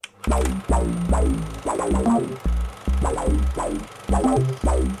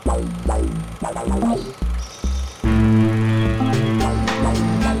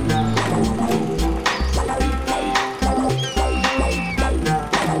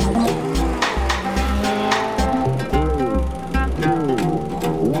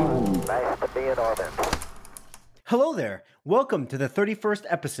Hello there. Welcome to the 31st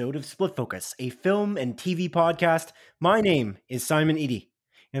episode of Split Focus, a film and TV podcast. My name is Simon Eady,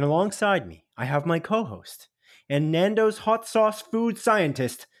 and alongside me, I have my co-host and Nando's hot sauce food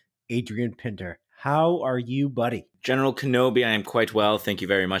scientist, Adrian Pinter. How are you, buddy? General Kenobi, I am quite well. Thank you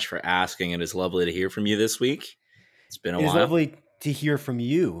very much for asking. It is lovely to hear from you this week. It's been a while. It is lovely to hear from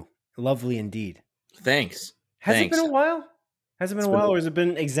you. Lovely indeed. Thanks. Has it been a while? Has it been a while, or has it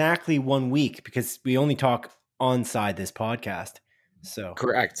been exactly 1 week? Because we only talk onside this podcast. So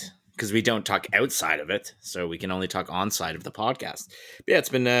correct, because we don't talk outside of it, so we can only talk onside of the podcast. But yeah, it's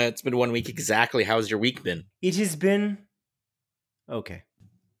been 1 week exactly. How's your week been? It has been okay.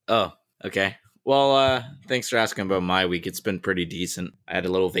 Oh, okay. Well, thanks for asking about my week. It's been pretty decent. I had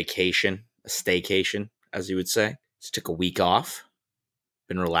a little vacation, a staycation, as you would say. Just took a week off.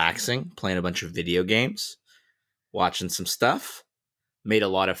 Been relaxing, playing a bunch of video games, watching some stuff. Made a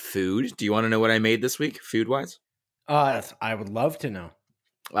lot of food. Do you want to know what I made this week, food-wise? I would love to know.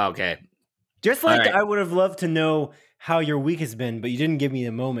 Okay. Just like right. I would have loved to know how your week has been, but you didn't give me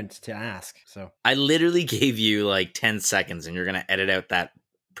a moment to ask. So I literally gave you like 10 seconds, and you're going to edit out that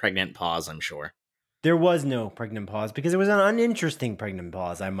pregnant pause, I'm sure. There was no pregnant pause because it was an uninteresting pregnant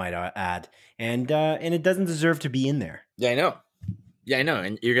pause, I might add. And it doesn't deserve to be in there. Yeah, I know.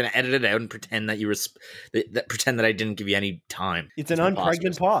 And you're gonna edit it out and pretend that pretend that I didn't give you any time. It's an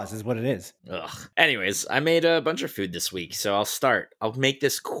unpregnant pause, is what it is. Ugh. Anyways, I made a bunch of food this week, so I'll start. I'll make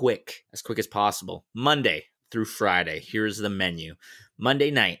this quick as possible. Monday through Friday. Here's the menu.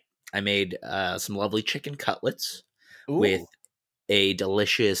 Monday night, I made some lovely chicken cutlets with a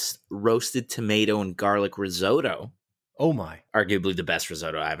delicious roasted tomato and garlic risotto. Oh my. Arguably the best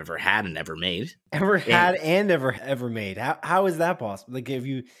risotto I've ever had and ever made. Ever made. How is that possible? Like, have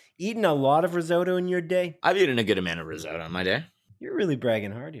you eaten a lot of risotto in your day? I've eaten a good amount of risotto in my day. You're really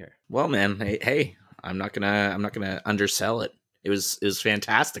bragging hard here. Well, man, hey, I'm not gonna undersell it. It was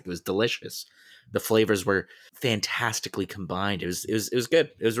fantastic. It was delicious. The flavors were fantastically combined. It was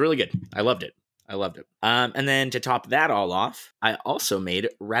good. It was really good. I loved it. And then to top that all off, I also made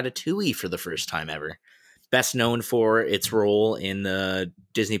ratatouille for the first time ever. Best known for its role in the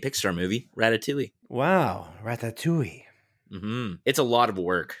Disney Pixar movie, Ratatouille. Wow, Ratatouille. Mm-hmm. It's a lot of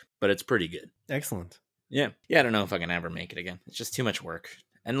work, but it's pretty good. Excellent. Yeah, I don't know if I can ever make it again. It's just too much work.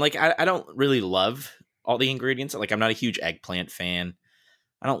 And, like, I don't really love all the ingredients. Like, I'm not a huge eggplant fan.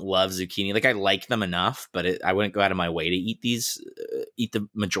 I don't love zucchini. Like, I like them enough, but I wouldn't go out of my way to eat the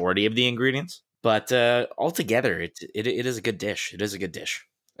majority of the ingredients. But altogether, it is a good dish. It is a good dish.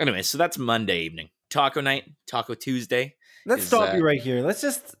 Anyway, so that's Monday evening. Taco night, Taco Tuesday. Let's stop you right here. Let's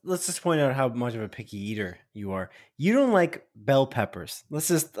just point out how much of a picky eater you are. You don't like bell peppers.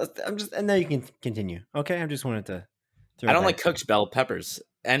 And now you can continue. Okay, I just wanted to. I don't like cooked bell peppers,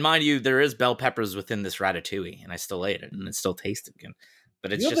 and mind you, there is bell peppers within this ratatouille, and I still ate it, and it still tasted good.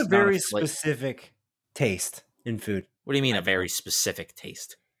 But it's just a very specific taste in food. What do you mean a very specific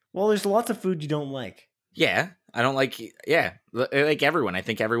taste? Well, there's lots of food you don't like. Yeah, I don't like. Yeah, like everyone. I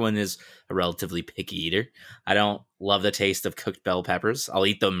think everyone is a relatively picky eater. I don't love the taste of cooked bell peppers. I'll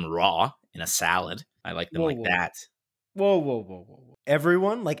eat them raw in a salad. I like them that. Whoa.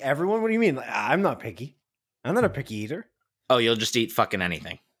 Everyone? Like everyone? What do you mean? I'm not picky. I'm not a picky eater. Oh, you'll just eat fucking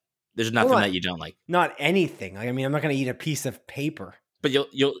anything. There's nothing that you don't like. Not anything. Like, I mean, I'm not going to eat a piece of paper. But you'll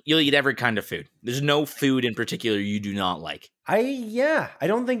eat every kind of food. There's no food in particular you do not like. I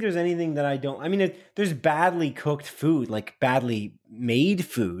don't think there's anything that I don't. I mean, there's badly cooked food, like badly made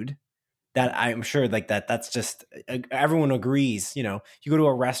food, that I'm sure like that's just everyone agrees. You know, you go to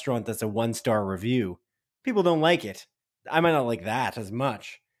a restaurant that's a 1-star review, people don't like it. I might not like that as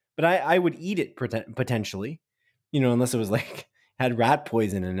much, but I would eat it potentially. You know, unless it was like had rat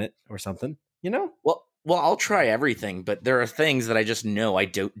poison in it or something. You know, Well, I'll try everything, but there are things that I just know I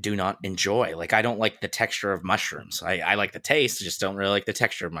do not enjoy. Like, I don't like the texture of mushrooms. I like the taste, I just don't really like the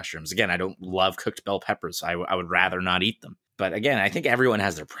texture of mushrooms. Again, I don't love cooked bell peppers. I would rather not eat them. But again, I think everyone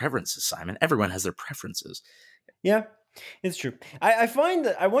has their preferences, Simon. Everyone has their preferences. Yeah, it's true. I find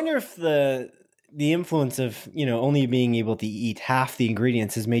that I wonder if the influence of, you know, only being able to eat half the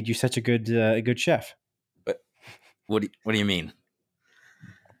ingredients has made you such a good chef. But what do you mean?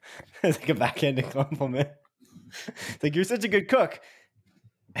 It's like a backhanded compliment. It's like, you're such a good cook,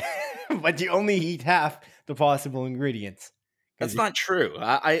 but you only eat half the possible ingredients That's not true.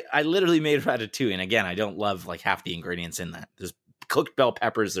 I literally made ratatouille, and again, I don't love like half the ingredients in that. There's cooked bell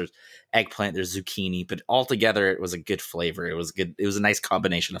peppers, there's eggplant, there's zucchini, but altogether it was a good flavor. It was good. It was a nice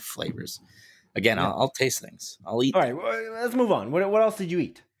combination of flavors. Again, Yeah. I'll taste things. I'll eat. All right, well, let's move on. What else did you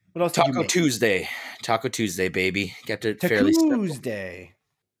eat? What else did you Taco make? Taco Tuesday, baby. Kept it fairly simple. Tuesday.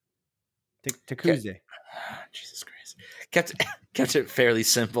 Tuesday. Jesus Christ. Kept it fairly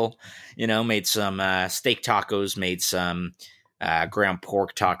simple. You know, made some steak tacos, made some ground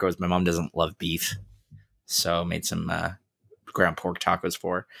pork tacos. My mom doesn't love beef, so made some ground pork tacos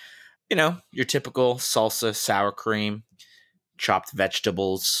for her. You know, your typical salsa, sour cream, chopped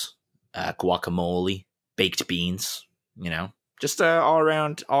vegetables, guacamole, baked beans. You know, just a all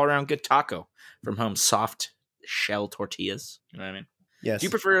around good taco from home. Soft shell tortillas. You know what I mean? Yes. Do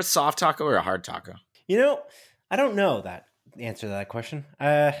you prefer a soft taco or a hard taco? You know, I don't know that answer to that question.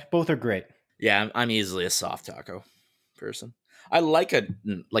 Both are great. Yeah, I'm easily a soft taco person. I like a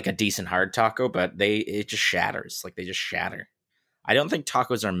decent hard taco, but it just shatters. Like they just shatter. I don't think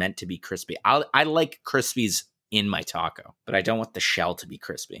tacos are meant to be crispy. I like crispies in my taco, but I don't want the shell to be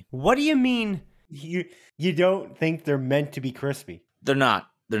crispy. What do you mean you don't think they're meant to be crispy? They're not.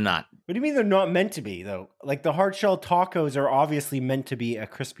 What do you mean they're not meant to be, though? Like the hard shell tacos are obviously meant to be a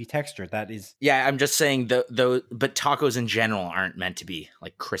crispy texture. That is... Yeah, I'm just saying but tacos in general aren't meant to be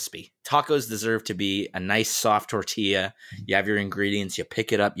like crispy. Tacos deserve to be a nice soft tortilla. You have your ingredients, you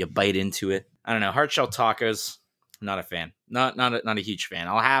pick it up, you bite into it. I don't know, hard shell tacos, not a fan. Not a huge fan.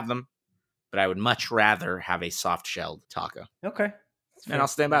 I'll have them, but I would much rather have a soft shelled taco. Okay. And I'll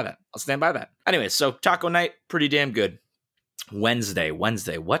stand by that. Anyway, so taco night, pretty damn good. Wednesday.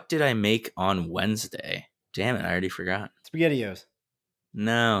 What did I make on Wednesday? Damn it, I already forgot. SpaghettiOs.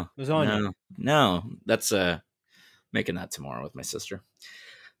 No. Lasagna. No. That's making that tomorrow with my sister.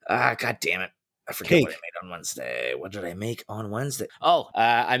 God damn it. I forget Cake. what I made on Wednesday. What did I make on Wednesday? Oh,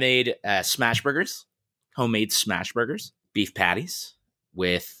 I made smash burgers. Homemade smash burgers. Beef patties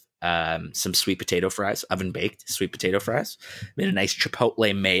with some sweet potato fries, oven baked sweet potato fries. Made a nice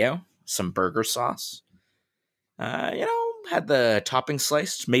chipotle mayo, some burger sauce. Had the topping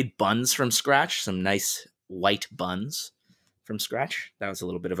sliced, made buns from scratch, some nice white buns from scratch. That was a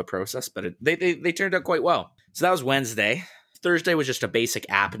little bit of a process, but they turned out quite well. So that was Wednesday. Thursday was just a basic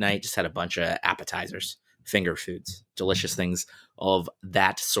app night, just had a bunch of appetizers, finger foods, delicious things of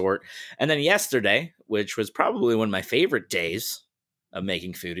that sort. And then yesterday, which was probably one of my favorite days of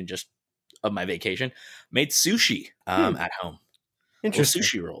making food and just of my vacation, made sushi at home. Interesting.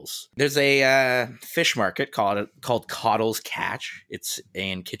 Sushi rolls. There's a fish market called Coddle's Catch. It's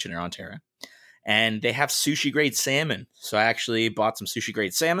in Kitchener, Ontario. And they have sushi grade salmon. So I actually bought some sushi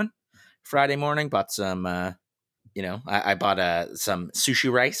grade salmon Friday morning. Bought some, I bought some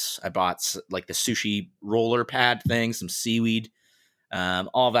sushi rice. I bought like the sushi roller pad thing, some seaweed,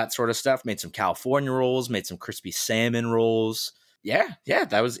 all that sort of stuff. Made some California rolls, made some crispy salmon rolls. Yeah,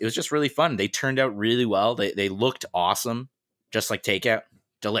 it was just really fun. They turned out really well. They looked awesome. Just like takeout,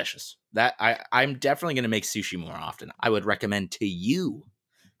 delicious. That I'm definitely going to make sushi more often. I would recommend to you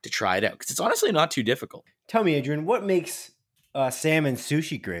to try it out because it's honestly not too difficult. Tell me, Adrian, what makes salmon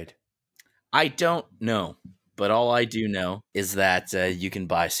sushi grade? I don't know, but all I do know is that you can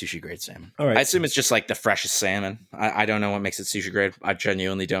buy sushi grade salmon. All right. I assume it's just like the freshest salmon. I don't know what makes it sushi grade. I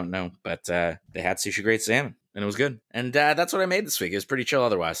genuinely don't know, but they had sushi grade salmon and it was good. And that's what I made this week. It was pretty chill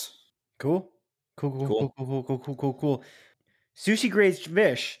otherwise. Cool. Sushi grade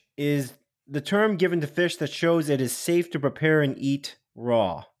fish is the term given to fish that shows it is safe to prepare and eat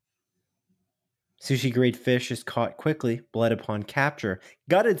raw. Sushi grade fish is caught quickly, bled upon capture,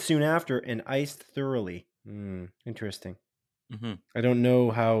 gutted soon after, and iced thoroughly. Interesting. Mm-hmm. I don't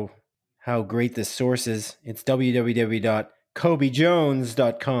know how great this source is. It's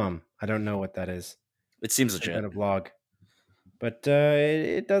www.kobejones.com. I don't know what that is. It seems legit. Kind of blog. But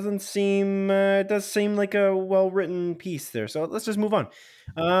it doesn't seem. It does seem like a well-written piece there. So let's just move on.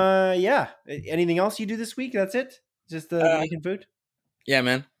 Yeah. Anything else you do this week? That's it. Just making food. Yeah,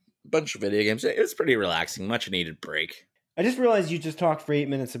 man. A bunch of video games. It was pretty relaxing. Much needed break. I just realized you just talked for 8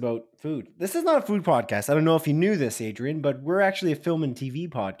 minutes about food. This is not a food podcast. I don't know if you knew this, Adrian, but we're actually a film and TV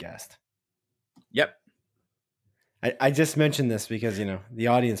podcast. Yep. I just mentioned this because the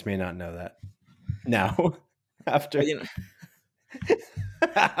audience may not know that. Now, after.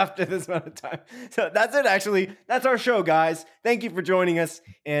 After this amount of time. So that's it, actually. That's our show, guys. Thank you for joining us.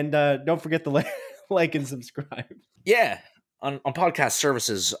 And don't forget to like and subscribe. Yeah. On podcast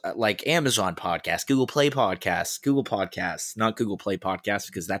services like Amazon Podcast, Google Play Podcasts, not Google Play Podcasts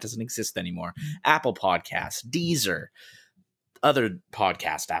because that doesn't exist anymore. Apple Podcasts, Deezer, other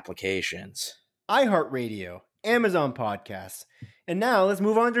podcast applications. iHeartRadio, Amazon Podcasts. And now let's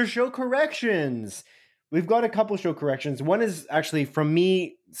move on to show corrections. We've got a couple show corrections. One is actually from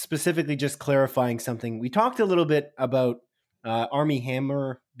me specifically just clarifying something. We talked a little bit about Armie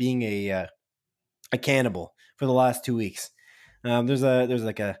Hammer being a cannibal for the last 2 weeks. There's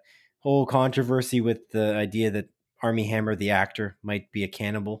like a whole controversy with the idea that Armie Hammer, the actor, might be a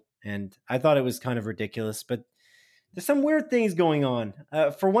cannibal, and I thought it was kind of ridiculous. But there's some weird things going on.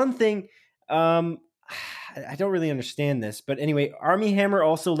 For one thing, I don't really understand this, but anyway, Armie Hammer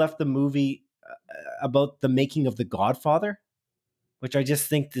also left the movie about the making of The Godfather, which I just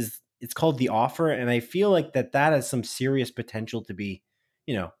think it's called The Offer, and I feel like that has some serious potential to be,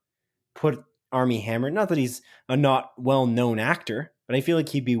 put Armie Hammer. Not that he's a not well-known actor, but I feel like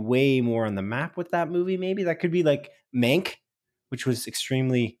he'd be way more on the map with that movie. Maybe that could be like Mank, which was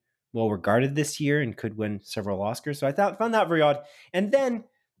extremely well regarded this year and could win several Oscars. So I found that very odd. And then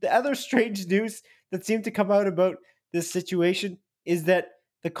the other strange news that seemed to come out about this situation is that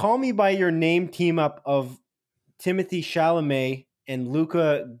the Call Me by Your Name team up of Timothy Chalamet and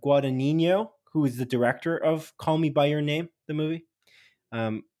Luca Guadagnino, who is the director of Call Me by Your Name, the movie.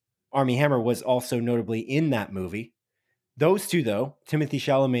 Armie Hammer was also notably in that movie. Those two, though, Timothy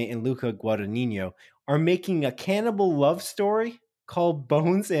Chalamet and Luca Guadagnino, are making a cannibal love story called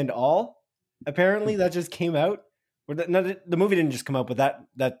Bones and All. Apparently, that just came out. Or the movie didn't just come out, but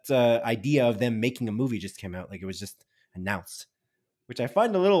that idea of them making a movie just came out. Like, it was just announced, which I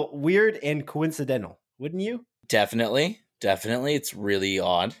find a little weird and coincidental. Wouldn't you? Definitely. It's really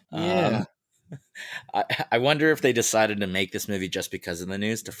odd. Yeah. I wonder if they decided to make this movie just because of the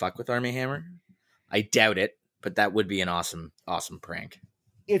news to fuck with Armie Hammer. I doubt it, but that would be an awesome prank.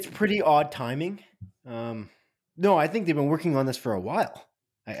 It's pretty odd timing. No, I think they've been working on this for a while.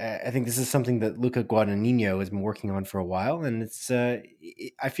 I think this is something that Luca Guadagnino has been working on for a while, and it's.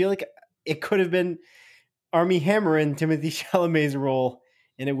 I feel like it could have been Armie Hammer in Timothy Chalamet's role,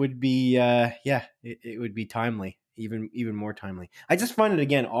 and it would be, it would be timely, even more timely. I just find it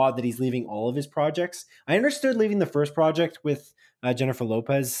again odd that he's leaving all of his projects. I understood leaving the first project with Jennifer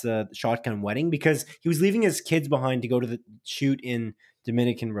Lopez, Shotgun Wedding, because he was leaving his kids behind to go to the shoot in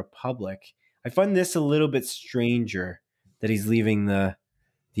Dominican Republic. I find this a little bit stranger that he's leaving the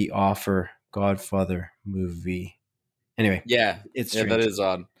Offer Godfather movie. Anyway, it's strange. That is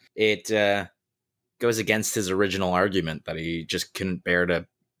odd. It goes against his original argument that he just couldn't bear to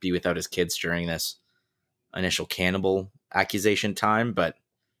be without his kids during this initial cannibal accusation time. But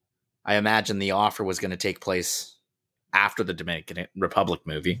I imagine The Offer was going to take place after the Dominican Republic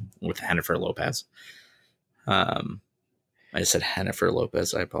movie with Jennifer Lopez. I just said Jennifer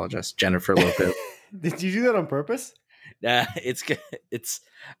Lopez. I apologize. Jennifer Lopez. Did you do that on purpose? It's.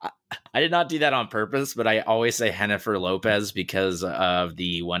 I did not do that on purpose, but I always say Jennifer Lopez because of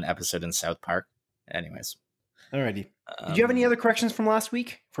the one episode in South Park. Anyways. Alrighty. Did you have any other corrections from last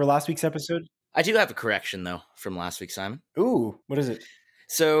week for last week's episode? I do have a correction though from last week, Simon. Ooh, what is it?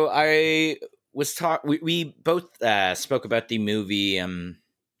 So I was we both spoke about the movie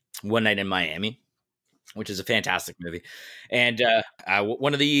One Night in Miami, which is a fantastic movie. And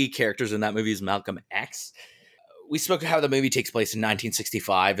one of the characters in that movie is Malcolm X. We spoke how the movie takes place in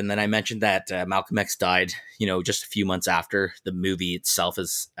 1965, and then I mentioned that Malcolm X died, just a few months after the movie itself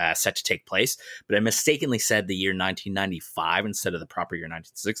is set to take place. But I mistakenly said the year 1995 instead of the proper year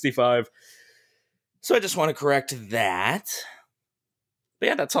 1965. So I just want to correct that. But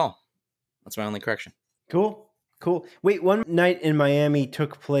yeah, that's all. That's my only correction. Cool. Wait, One Night in Miami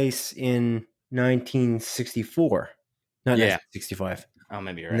took place in 1964, not 1965. Oh,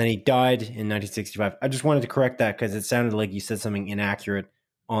 maybe you're right. And then he died in 1965. I just wanted to correct that because it sounded like you said something inaccurate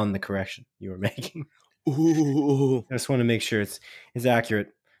on the correction you were making. Ooh. I just want to make sure it's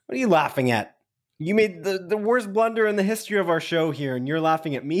accurate. What are you laughing at? You made the worst blunder in the history of our show here, and you're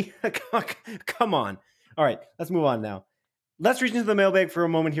laughing at me? Come on. All right, let's move on now. Let's reach into the mailbag for a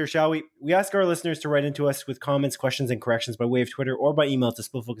moment here, shall we? We ask our listeners to write into us with comments, questions, and corrections by way of Twitter or by email to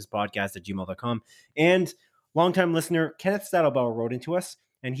splitfocuspodcast@gmail.com. And longtime listener Kenneth Stadelbauer wrote into us,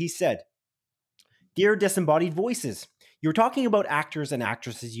 and he said, "Dear Disembodied Voices, you're talking about actors and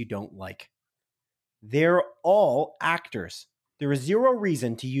actresses you don't like. They're all actors. There is zero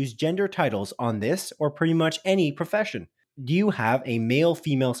reason to use gender titles on this or pretty much any profession. Do you have a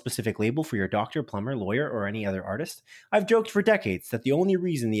male-female specific label for your doctor, plumber, lawyer, or any other artist? I've joked for decades that the only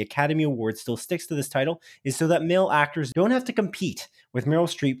reason the Academy Award still sticks to this title is so that male actors don't have to compete with Meryl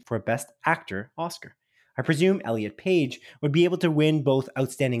Streep for a Best Actor Oscar. I presume Elliot Page would be able to win both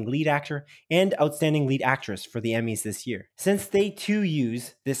Outstanding Lead Actor and Outstanding Lead Actress for the Emmys this year, since they too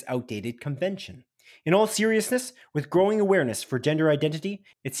use this outdated convention. In all seriousness, with growing awareness for gender identity,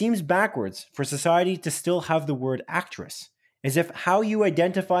 it seems backwards for society to still have the word actress, as if how you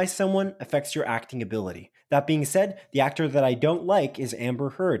identify someone affects your acting ability. That being said, the actor that I don't like is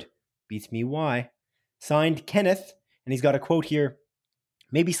Amber Heard. Beats me why. Signed, Kenneth, and he's got a quote here.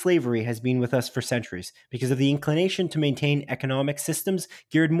 Maybe slavery has been with us for centuries because of the inclination to maintain economic systems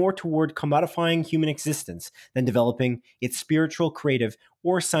geared more toward commodifying human existence than developing its spiritual, creative,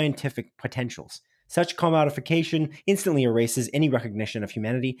 or scientific potentials. Such commodification instantly erases any recognition of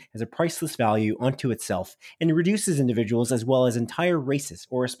humanity as a priceless value unto itself and reduces individuals as well as entire races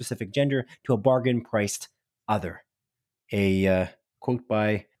or a specific gender to a bargain priced other. A quote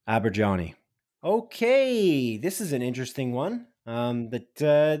by Aberjohnny. Okay, this is an interesting one.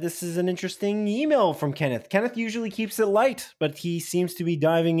 This is an interesting email from Kenneth. Kenneth usually keeps it light, but he seems to be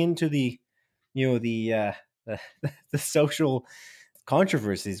diving into the the social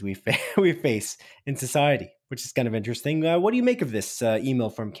controversies we face in society, which is kind of interesting. What do you make of this email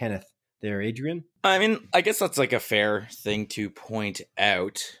from Kenneth there, Adrian? I mean, I guess that's like a fair thing to point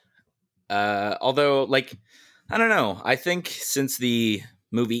out. Although, like, I don't know. I think since the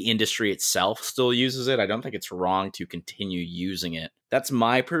movie industry itself still uses it, I don't think it's wrong to continue using it. That's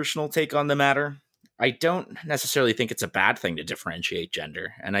my personal take on the matter. I don't necessarily think it's a bad thing to differentiate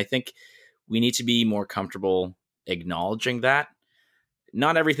gender, and I think we need to be more comfortable acknowledging that.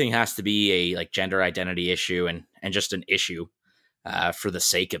 Not everything has to be a like gender identity issue and just an issue for the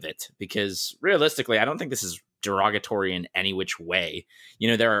sake of it, because realistically, I don't think this is derogatory in any which way. You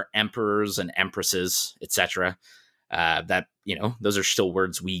know, there are emperors and empresses, etc. That, you know, those are still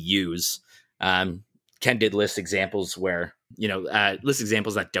words we use. Ken did list examples where, you know, list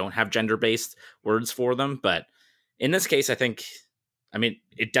examples that don't have gender-based words for them. But in this case, I mean,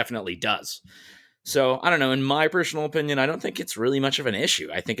 it definitely does. So I don't know. In my personal opinion, I don't think it's really much of an issue.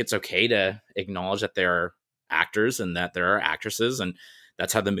 I think it's okay to acknowledge that there are actors and that there are actresses, and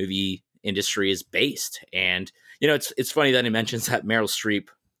that's how the movie industry is based. And you know, it's funny that he mentions that Meryl Streep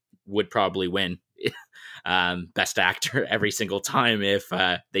would probably win best actor every single time if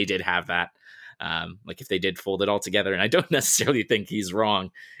they did have that, like if they did fold it all together. And I don't necessarily think he's wrong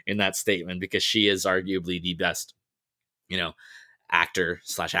in that statement, because she is arguably the best, you know,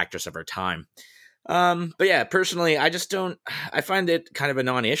 actor/actress of her time. But yeah, personally, I find it kind of a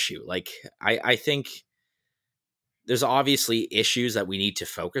non-issue. Like I think there's obviously issues that we need to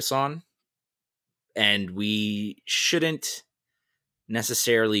focus on, and we shouldn't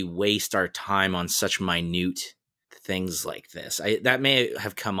necessarily waste our time on such minute things like this. That may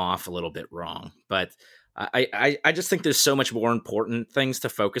have come off a little bit wrong, but I just think there's so much more important things to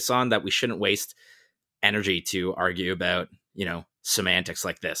focus on that we shouldn't waste energy to argue about, you know, semantics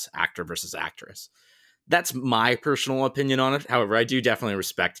like this, actor versus actress. That's my personal opinion on it. However, I do definitely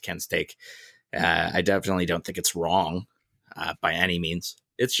respect Ken's take. I definitely don't think it's wrong by any means.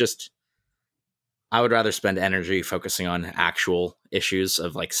 It's just, I would rather spend energy focusing on actual issues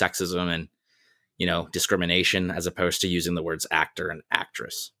of like sexism and, you know, discrimination, as opposed to using the words actor and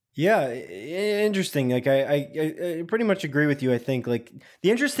actress. Yeah, interesting. Like I pretty much agree with you. I think like the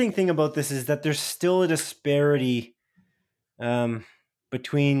interesting thing about this is that there's still a disparity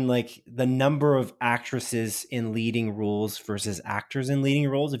between like the number of actresses in leading roles versus actors in leading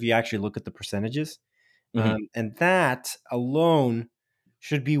roles. If you actually look at the percentages, and that alone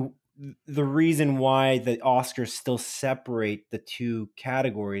should be the reason why the Oscars still separate the two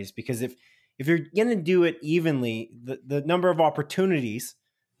categories. Because if you're going to do it evenly, the number of opportunities,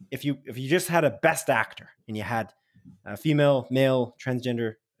 if you just had a best actor and you had a female, male,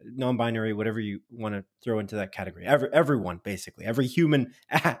 transgender, non-binary, whatever you want to throw into that category, everyone, basically every human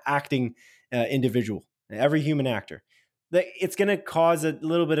acting individual, every human actor, it's going to cause a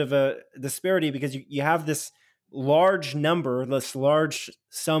little bit of a disparity, because you have this large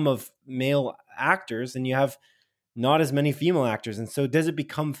sum of male actors and you have not as many female actors. And so does it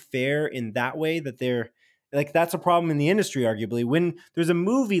become fair in that way that they're like, that's a problem in the industry, arguably, when there's a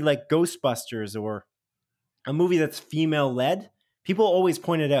movie like Ghostbusters or a movie that's female led, people always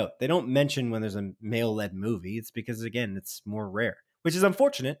point it out. They don't mention when there's a male led movie. It's because, again, it's more rare, which is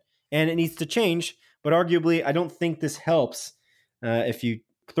unfortunate and it needs to change. But arguably, I don't think this helps if you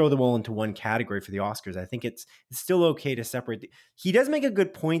throw them all into one category for the Oscars. I think it's still okay to separate. He does make a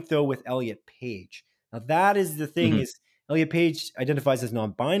good point, though, with Elliot Page. Now, that is the thing, is Elliot Page identifies as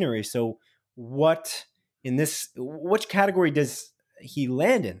non-binary. So which category does he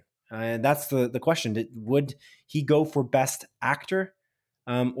land in? And that's the question. Would he go for best actor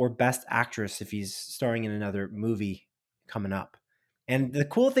or best actress if he's starring in another movie coming up? And the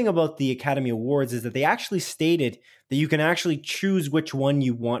cool thing about the Academy Awards is that they actually stated that you can actually choose which one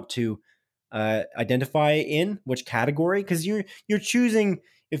you want to identify in, which category, because you're choosing.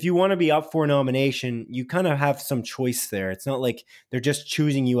 If you want to be up for a nomination, you kind of have some choice there. It's not like they're just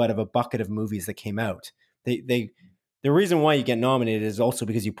choosing you out of a bucket of movies that came out. The reason why you get nominated is also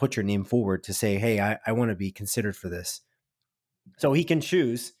because you put your name forward to say, hey, I want to be considered for this. So he can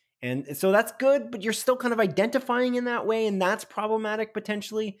choose. And so that's good, but you're still kind of identifying in that way, and that's problematic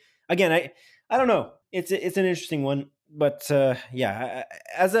potentially. Again, I don't know. It's an interesting one, but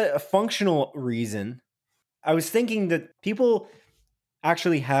as a functional reason, I was thinking that people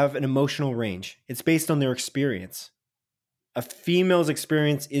actually have an emotional range. It's based on their experience. A female's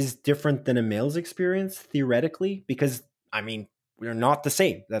experience is different than a male's experience theoretically, because I mean, we're not the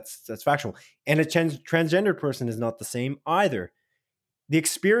same. That's factual. And a transgender person is not the same either. The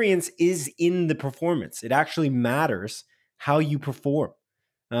experience is in the performance. It actually matters how you perform,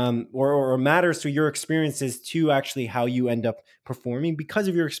 or matters to your experiences to actually how you end up performing because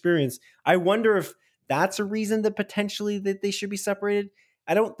of your experience. I wonder if that's a reason that potentially that they should be separated.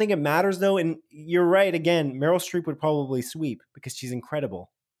 I don't think it matters though. And you're right. Again, Meryl Streep would probably sweep because she's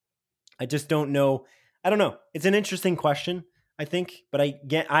incredible. I just don't know. I don't know. It's an interesting question, I think, but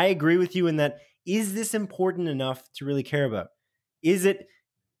I agree with you in that. Is this important enough to really care about? Is it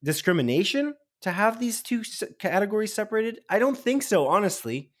discrimination to have these two categories separated? I don't think so,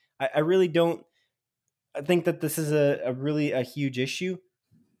 honestly. I really don't. I think that this is a really a huge issue.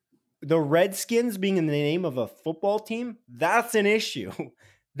 The Redskins being in the name of a football team, that's an issue.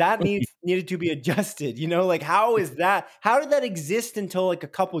 That needed to be adjusted. You know, like how is that? How did that exist until like a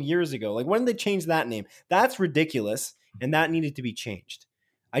couple years ago? Like when did they change that name? That's ridiculous, and that needed to be changed.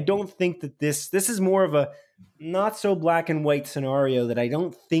 I don't think that this is more of a not so black and white scenario that I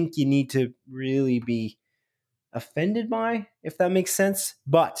don't think you need to really be offended by, if that makes sense.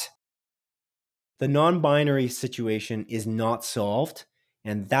 But the non-binary situation is not solved,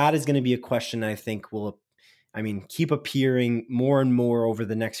 and that is going to be a question I think will, keep appearing more and more over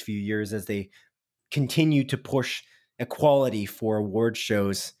the next few years as they continue to push equality for award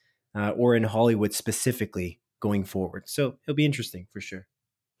shows or in Hollywood specifically going forward. So it'll be interesting for sure.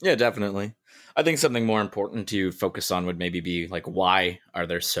 Yeah, definitely. I think something more important to focus on would maybe be like, why are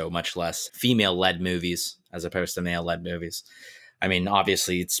there so much less female-led movies as opposed to male-led movies? I mean,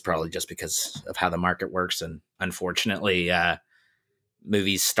 obviously, it's probably just because of how the market works. And unfortunately,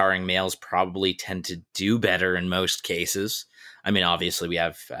 movies starring males probably tend to do better in most cases. I mean, obviously, we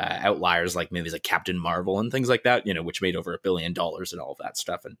have outliers like movies like Captain Marvel and things like that, which made over $1 billion and all of that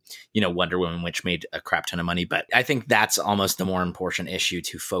stuff. And, Wonder Woman, which made a crap ton of money. But I think that's almost the more important issue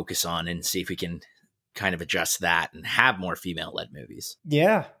to focus on and see if we can kind of adjust that and have more female-led movies.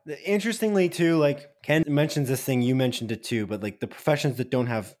 Yeah. Interestingly, too, like Ken mentions this thing, you mentioned it too, but like the professions that don't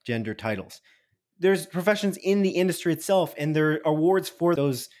have gender titles. There's professions in the industry itself, and there are awards for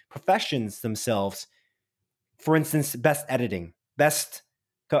those professions themselves. For instance, best editing, best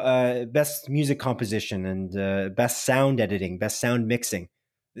music composition, and best sound editing, best sound mixing,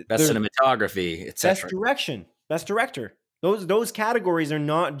 best cinematography, etc. Best direction, best director. Those categories are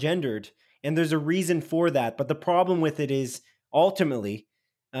not gendered, and there's a reason for that. But the problem with it is ultimately,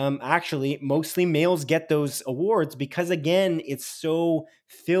 actually, mostly males get those awards because, again, it's so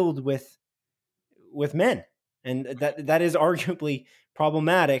filled with men, and that is arguably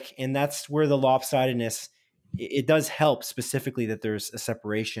problematic, and that's where the lopsidedness, it does help specifically that there's a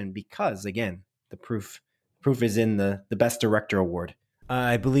separation because, again, the proof is in the best director award.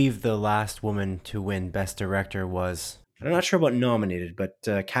 I believe the last woman to win best director was, I'm not sure about nominated,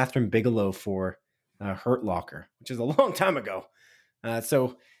 but Catherine Bigelow for Hurt Locker, which is a long time ago.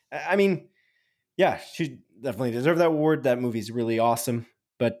 So I mean, yeah, she definitely deserved that award. That movie's really awesome,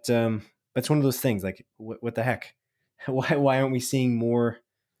 but it's one of those things like, what the heck? Why aren't we seeing more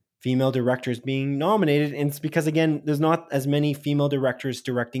female directors being nominated? And it's because, again, there's not as many female directors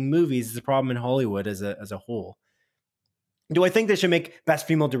directing movies. It's a problem in Hollywood as a whole. Do I think they should make best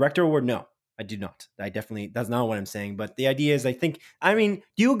female director award? No, I do not. That's not what I'm saying. But the idea is, do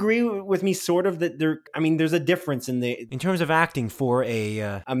you agree with me sort of that there's a difference in terms of acting for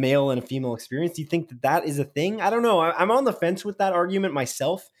a male and a female experience? Do you think that is a thing? I don't know. I'm on the fence with that argument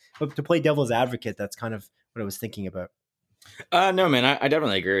myself, but to play devil's advocate, that's kind of what I was thinking about. No, man, I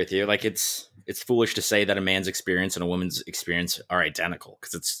definitely agree with you. Like it's foolish to say that a man's experience and a woman's experience are identical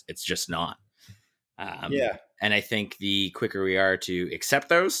because it's just not. Yeah. And I think the quicker we are to accept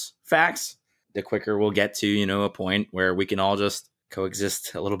those facts, the quicker we'll get to, a point where we can all just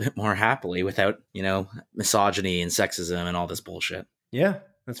coexist a little bit more happily without, misogyny and sexism and all this bullshit. Yeah,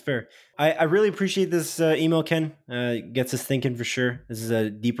 that's fair. I really appreciate this email, Ken. Gets us thinking for sure. This is a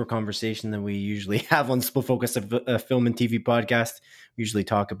deeper conversation than we usually have on Split Focus, a film and TV podcast. We usually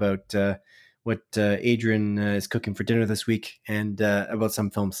talk about what Adrian is cooking for dinner this week and about some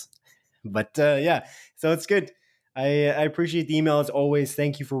films. But yeah, so it's good. I appreciate the email as always.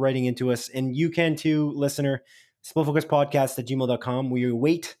 Thank you for writing into us. And you can too, listener. SplitFocusPodcast@gmail.com.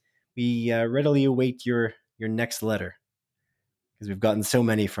 We readily await your next letter because we've gotten so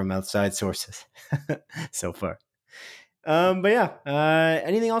many from outside sources so far. But yeah,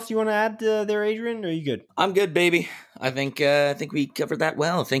 anything else you want to add there, Adrian? Or are you good? I'm good, baby. I think we covered that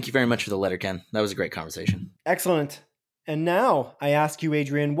well. Thank you very much for the letter, Ken. That was a great conversation. Excellent. And now I ask you,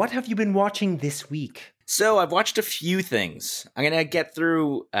 Adrian, what have you been watching this week? So I've watched a few things. I'm going to get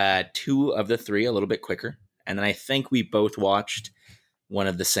through 2 of the 3 a little bit quicker. And then I think we both watched one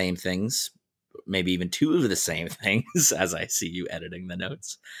of the same things, maybe even 2 of the same things, as I see you editing the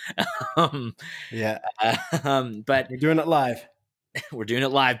notes. Yeah. But we're doing it live. We're doing it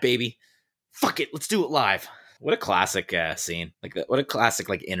live, baby. Fuck it. Let's do it live. What a classic scene. What a classic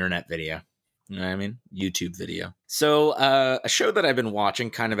internet video. You know what I mean? YouTube video. So a show that I've been watching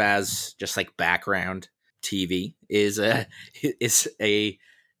kind of as just background TV is a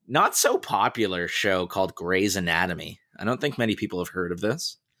not so popular show called Grey's Anatomy. I don't think many people have heard of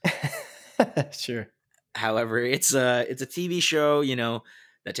this. Sure. However, it's a TV show,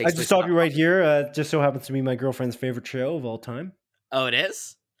 that takes. I just stop you right here. Just so happens to be my girlfriend's favorite show of all time. Oh, it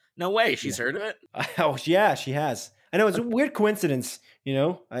is? No way. She's heard of it? Oh, yeah, she has. I know it's a weird coincidence.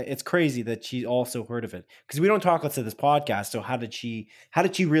 It's crazy that she also heard of it because we don't talk outside this podcast. So how did she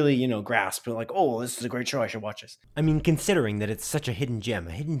really, grasp oh, this is a great show. I should watch this. I mean, considering that it's such a hidden gem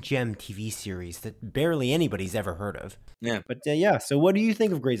TV series that barely anybody's ever heard of. Yeah. But yeah. So what do you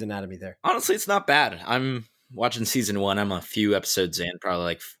think of Grey's Anatomy there? Honestly, it's not bad. I'm watching season 1. I'm a few episodes in,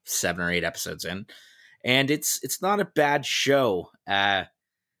 probably 7 or 8 episodes in. And it's not a bad show. I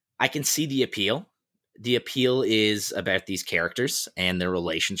can see the appeal. The appeal is about these characters and their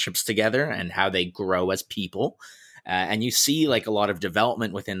relationships together and how they grow as people. And you see a lot of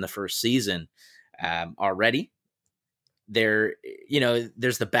development within the first season already. There's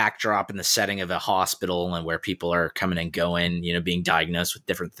the backdrop and the setting of a hospital and where people are coming and going, being diagnosed with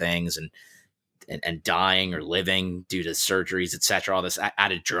different things and dying or living due to surgeries, etc. All this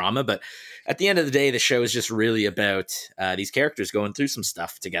added drama. But at the end of the day, the show is just really about these characters going through some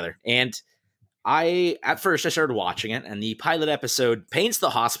stuff together. And at first I started watching it, and the pilot episode paints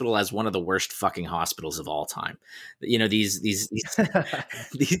the hospital as one of the worst fucking hospitals of all time. These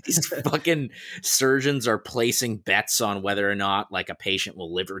fucking surgeons are placing bets on whether or not a patient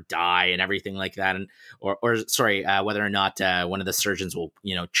will live or die and everything like that, and whether or not one of the surgeons will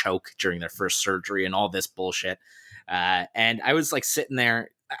choke during their first surgery and all this bullshit. And I was sitting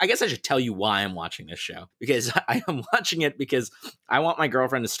there. I guess I should tell you why I'm watching this show, because I am watching it because I want my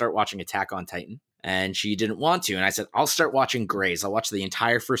girlfriend to start watching Attack on Titan, and she didn't want to. And I said, I'll start watching Grey's. I'll watch the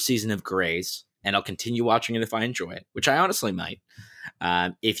entire first season of Grey's, and I'll continue watching it if I enjoy it, which I honestly might,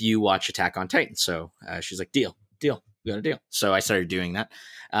 if you watch Attack on Titan. So she's like, deal, we got a deal. So I started doing that.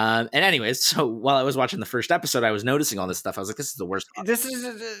 And anyways, so while I was watching the first episode, I was noticing all this stuff. I was like, this is the worst. This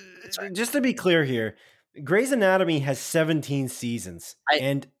is just to be clear here. Grey's Anatomy has 17 seasons,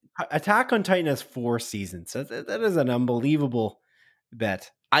 and Attack on Titan has 4 seasons. So that is an unbelievable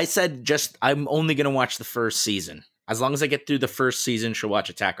bet. I said I'm only going to watch the first season. As long as I get through the first season, she'll watch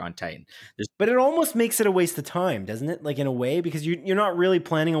Attack on Titan. But it almost makes it a waste of time, doesn't it? In a way, because you're not really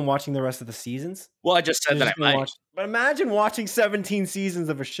planning on watching the rest of the seasons. Well, I just said that I might. But imagine watching 17 seasons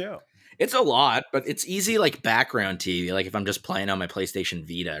of a show. It's a lot, but it's easy background TV, if I'm just playing on my PlayStation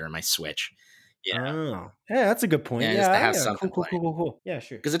Vita or my Switch. Yeah. Oh, yeah, that's a good point. Yeah, something cool. Yeah,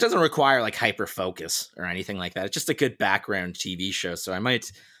 sure. Because it doesn't require hyper focus or anything like that. It's just a good background TV show. So I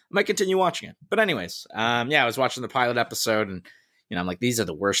might continue watching it. But anyways, I was watching the pilot episode, and I'm like, these are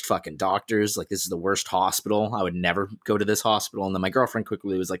the worst fucking doctors. This is the worst hospital. I would never go to this hospital. And then my girlfriend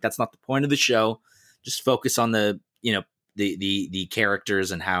quickly was like, that's not the point of the show. Just focus on the the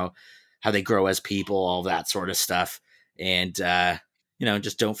characters and how they grow as people, all that sort of stuff. And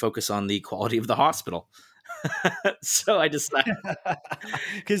just don't focus on the quality of the hospital. So I decided,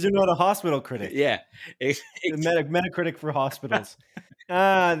 because you're not a hospital critic. Yeah, Metacritic for hospitals.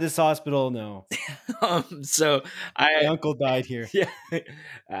 This hospital, no. So my uncle died here. Yeah,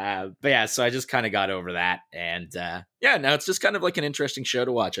 but yeah, so I just kind of got over that, and now it's just kind of an interesting show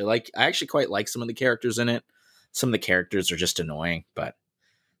to watch. I actually quite like some of the characters in it. Some of the characters are just annoying, but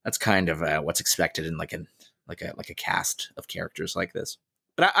that's kind of what's expected in a cast of characters like this.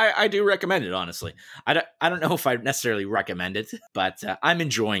 But I do recommend it, honestly. I don't know if I necessarily recommend it, but I'm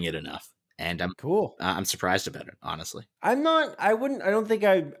enjoying it enough, and I'm cool. I'm surprised about it, honestly. I'm not. I wouldn't. I don't think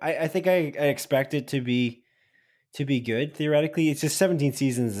I think I expect it to be, to be good theoretically. It's just 17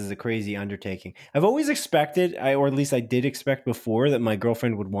 seasons is a crazy undertaking. I've always expected, or at least I did expect before, that my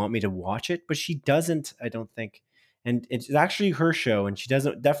girlfriend would want me to watch it, but she doesn't, I don't think. And it's actually her show, and she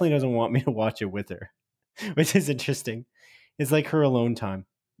definitely doesn't want me to watch it with her, which is interesting. It's like her alone time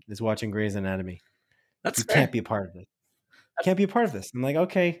is watching Grey's Anatomy. That's You fair. can't be a part of it. Can't be a part of this. I'm like,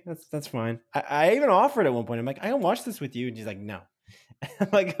 okay, that's fine. I even offered at one point. I'm like, I can watch this with you, and she's like, no. I'm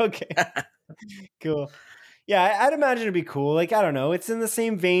like, okay, cool. Yeah, I'd imagine it'd be cool. Like, I don't know. It's in the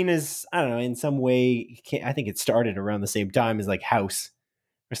same vein as, I don't know, in some way. I think it started around the same time as like House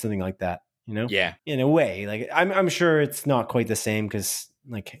or something like that, you know? Yeah. In a way. Like, I'm sure it's not quite the same because,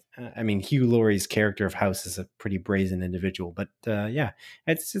 like, I mean, Hugh Laurie's character of House is a pretty brazen individual, but yeah,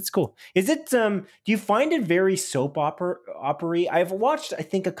 it's cool. Is it, do you find it very soap opera-y? I've watched, I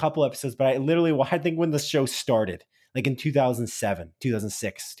think, a couple episodes, but I think when the show started, like in 2007,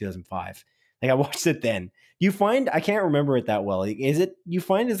 2006, 2005, like I watched it then. You find, I can't remember it that well. Like, is it, you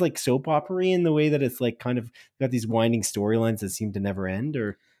find it's like soap opera in the way that it's like kind of got these winding storylines that seem to never end,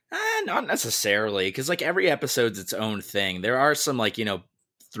 or? Not necessarily, because like every episode's its own thing. There are some like,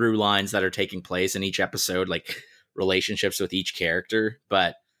 through lines that are taking place in each episode, like relationships with each character,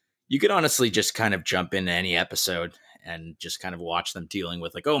 but you could honestly just kind of jump into any episode and just kind of watch them dealing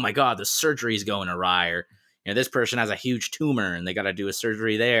with like, oh my god, the surgery's going awry, or this person has a huge tumor and they got to do a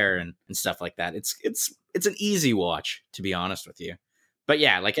surgery there, and stuff like that. It's an easy watch, to be honest with you. But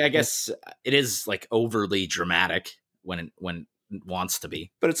yeah, like I guess it is like overly dramatic when it wants to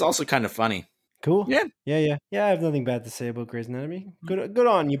be, but it's also kind of funny. Cool. Yeah. Yeah. I have nothing bad to say about Grey's Anatomy. Good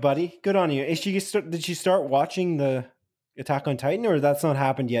on you, buddy. Good on you. Did she start watching the Attack on Titan, or that's not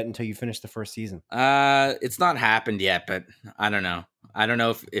happened yet until you finish the first season? It's not happened yet, but I don't know. I don't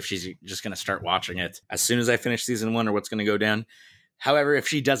know if she's just going to start watching it as soon as I finish season 1, or what's going to go down. However, if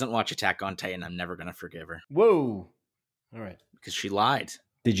she doesn't watch Attack on Titan, I'm never going to forgive her. Whoa. All right. Because she lied.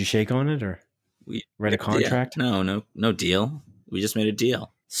 Did you shake on it, or we read a contract? No deal. We just made a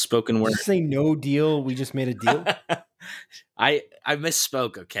deal. Spoken word. Did you say no deal? We just made a deal. I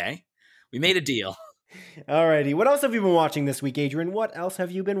misspoke. Okay, we made a deal. Alrighty. What else have you been watching this week, Adrian? What else have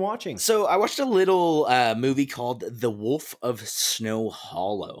you been watching? So I watched a little movie called The Wolf of Snow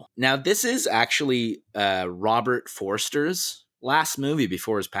Hollow. Now, this is actually Robert Forster's last movie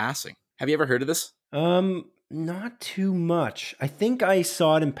before his passing. Have you ever heard of this? Not too much. I think I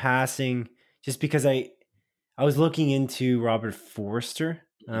saw it in passing just because I was looking into Robert Forster.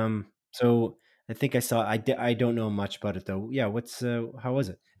 So I think I saw. I don't know much about it though. Yeah. How was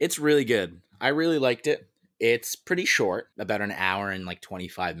it? It's really good. I really liked it. It's pretty short, about an hour and like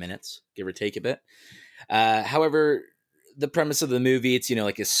 25 minutes, give or take a bit. However, the premise of the movie, it's,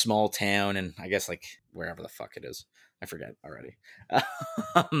 like a small town, and I guess like wherever the fuck it is. I forget already.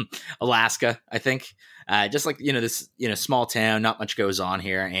 Alaska, I think. Just like, this, small town, not much goes on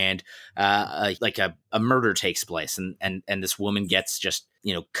here. And like a murder takes place, and this woman gets just,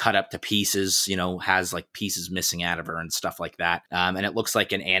 cut up to pieces, has like pieces missing out of her and stuff like that. And it looks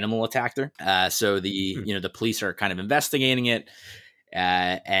like an animal attacked her. So the, the police are kind of investigating it.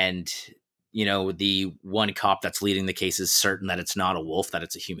 And the one cop that's leading the case is certain that it's not a wolf, that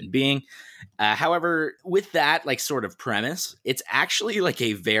it's a human being. However, with that like sort of premise, it's actually like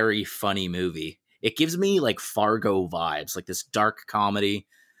a very funny movie. It gives me like Fargo vibes, like this dark comedy.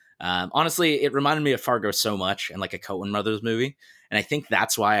 Honestly, it reminded me of Fargo so much, and like a Coen Brothers movie. And I think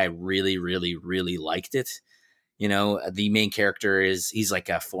that's why I really, really, really liked it. The main character he's like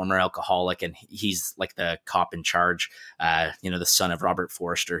a former alcoholic, and he's like the cop in charge, the son of Robert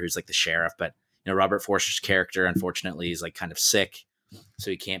Forster, who's like the sheriff. But, Robert Forster's character, unfortunately, is like kind of sick,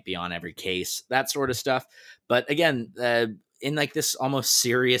 so he can't be on every case, that sort of stuff. But again, in like this almost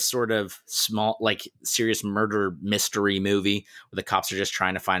serious sort of small, like serious murder mystery movie where the cops are just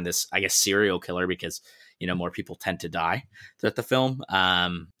trying to find this, I guess, serial killer, because more people tend to die throughout the film.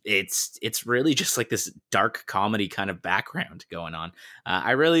 It's really just like this dark comedy kind of background going on.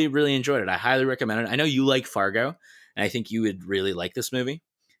 I really, really enjoyed it. I highly recommend it. I know you like Fargo, and I think you would really like this movie.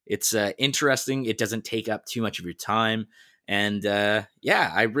 It's interesting. It doesn't take up too much of your time. And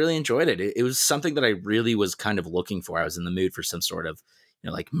yeah, I really enjoyed it. It was something that I really was kind of looking for. I was in the mood for some sort of,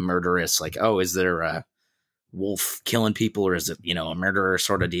 like murderous, like, oh, is there a wolf killing people, or is it, a murderer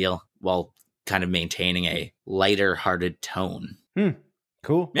sort of deal? Well, kind of maintaining a lighter hearted tone.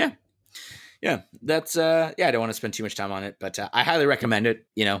 Cool. Yeah. That's I don't want to spend too much time on it, but I highly recommend it.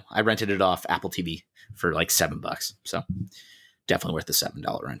 I rented it off Apple TV for like $7. So definitely worth the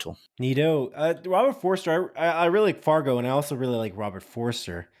 $7 rental. Neato. Robert Forster. I really like Fargo, and I also really like Robert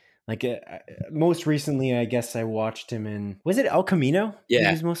Forster. Like most recently, I guess I watched him in, was it El Camino? He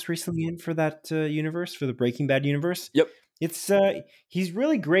Yeah. was most recently in for that universe, for the Breaking Bad universe. Yep. It's he's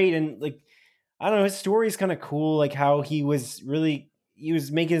really great, and like I don't know, his story is kind of cool. Like how he was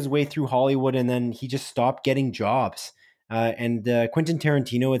making his way through Hollywood, and then he just stopped getting jobs. And Quentin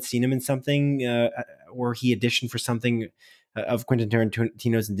Tarantino had seen him in something, or he auditioned for something of Quentin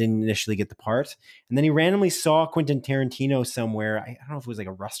Tarantino's and didn't initially get the part. And then he randomly saw Quentin Tarantino somewhere. I don't know if it was like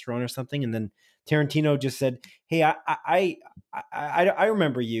a restaurant or something. And then Tarantino just said, "Hey, I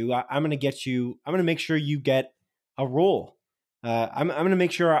remember you. I'm going to get you. I'm going to make sure you get a role. I'm going to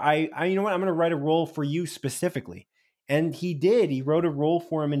make sure you know what? I'm going to write a role for you specifically." And he did. He wrote a role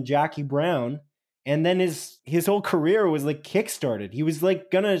for him in Jackie Brown, and then his whole career was like kickstarted. He was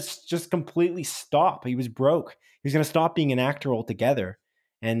like gonna just completely stop. He was broke. He was gonna stop being an actor altogether.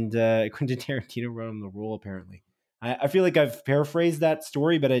 And Quentin Tarantino wrote him the role. Apparently, I feel like I've paraphrased that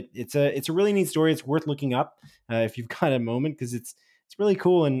story, but it's a really neat story. It's worth looking up if you've got a moment, because it's really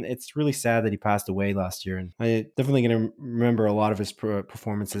cool, and it's really sad that he passed away last year. And I definitely going to remember a lot of his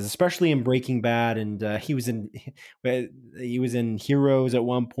performances, especially in Breaking Bad. And he was in Heroes at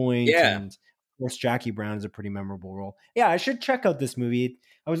one point, Yeah. and of course Jackie Brown is a pretty memorable role. Yeah, I should check out this movie.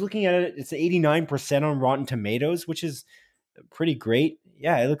 I was looking at it; it's 89% on Rotten Tomatoes, which is pretty great.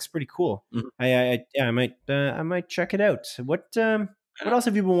 Yeah, it looks pretty cool. Mhm. Yeah, I might check it out. What else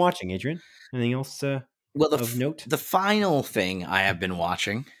have you been watching, Adrian? Anything else Well, of note? the final thing I have been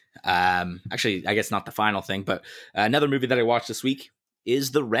watching, actually, I guess not the final thing, but another movie that I watched this week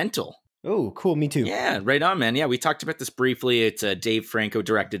is The Rental. Oh, cool. Me too. Yeah, right on, man. Yeah, we talked about this briefly. It's a Dave Franco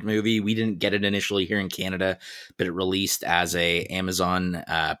directed movie. We didn't get it initially here in Canada, but it released as a Amazon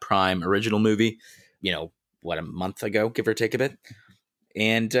Prime original movie. You know, what, a month ago, give or take a bit.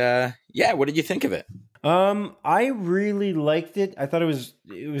 And yeah, what did you think of it? I really liked it. I thought it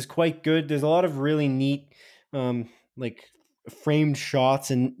was quite good. There's a lot of really neat, like framed shots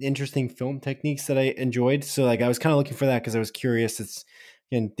and interesting film techniques that I enjoyed. So like I was kind of looking for that because I was curious. It's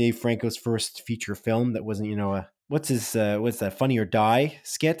again Dave Franco's first feature film that wasn't, what's that, Funny or Die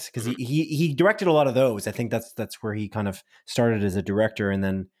skit, because he directed a lot of those. I think that's where he kind of started as a director and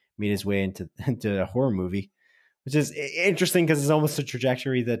then made his way into a horror movie, which is interesting because it's almost a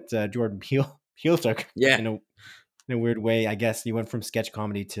trajectory that Jordan Peele took. Yeah. In a weird way, I guess. He went from sketch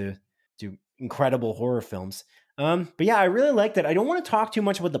comedy to incredible horror films. But yeah, I really liked it. I don't want to talk too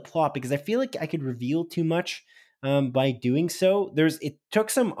much about the plot because I feel like I could reveal too much by doing so. It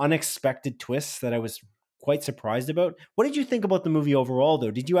took some unexpected twists that I was quite surprised about. What did you think about the movie overall,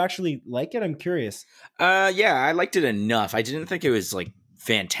 though? Did you actually like it? I'm curious. Yeah, I liked it enough. I didn't think it was like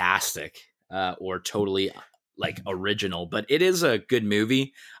fantastic or totally like original, but it is a good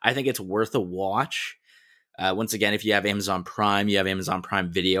movie. I think it's worth a watch. Once again, if you have Amazon Prime, you have Amazon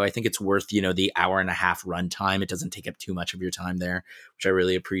Prime Video. I think it's worth, the hour and a half runtime. It doesn't take up too much of your time there, which I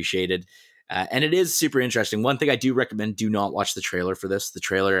really appreciated. And it is super interesting. One thing I do recommend: do not watch the trailer for this. The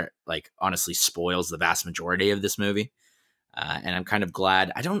trailer, like, honestly spoils the vast majority of this movie. And I'm kind of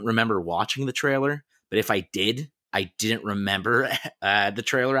glad. I don't remember watching the trailer, but if I did, I didn't remember the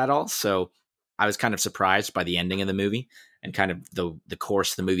trailer at all. So I was kind of surprised by the ending of the movie and kind of the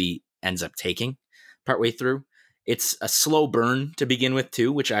course the movie ends up taking partway through. It's a slow burn to begin with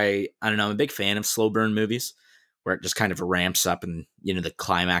too, which I don't know. I'm a big fan of slow burn movies where it just kind of ramps up and, the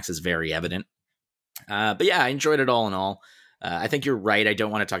climax is very evident. But yeah, I enjoyed it all in all. I think you're right. I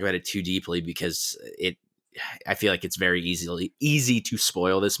don't want to talk about it too deeply because I feel like it's very easy to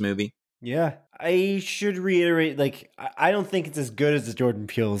spoil this movie. Yeah, I should reiterate, like, I don't think it's as good as the Jordan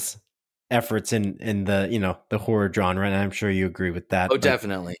Peele's efforts in the the horror genre, and I'm sure you agree with that. Oh,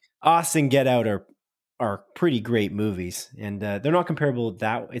 definitely. Us and Get Out are pretty great movies, and they're not comparable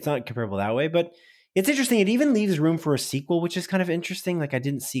it's not comparable that way, but it's interesting. It even leaves room for a sequel, which is kind of interesting. Like I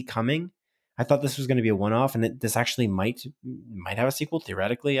didn't see coming. I thought this was going to be a one-off, and this actually might have a sequel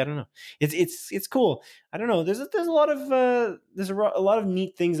theoretically. I don't know. It's cool. I don't know. There's a lot of a lot of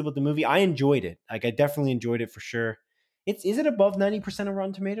neat things about the movie. I enjoyed it. Like I definitely enjoyed it for sure. Is it above 90% of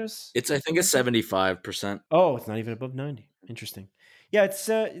Rotten Tomatoes? I think it's 75%. Oh, it's not even above 90. Interesting. Yeah,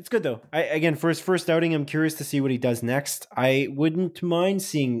 it's good though. Again, for his first outing, I'm curious to see what he does next. I wouldn't mind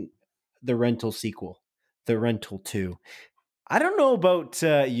seeing the Rental sequel, The Rental 2. I don't know about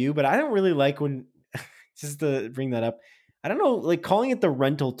you, but I don't really like when just to bring that up. I don't know, like calling it The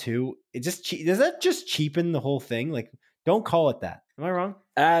Rental 2. It just does that just cheapen the whole thing? Like, don't call it that. Am I wrong?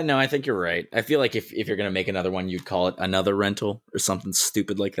 No, I think you're right. I feel like if you're gonna make another one, you'd call it Another Rental or something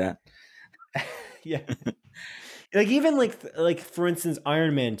stupid like that. Yeah. Like even like for instance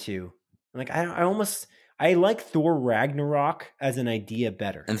Iron Man 2. Like I I like Thor Ragnarok as an idea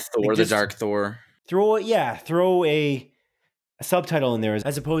better. And Thor, the Dark Thor. Throw a subtitle in there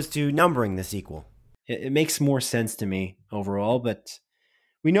as opposed to numbering the sequel. It makes more sense to me overall, but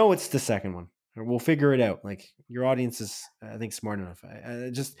we know it's the second one. We'll figure it out. Like, your audience is, I think, smart enough.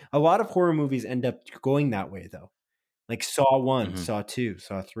 Just a lot of horror movies end up going that way, though. Like Saw 1, Saw 2,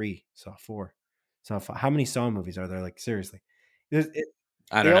 Saw 3, Saw 4, Saw 5. How many Saw movies are there? Like, seriously. I don't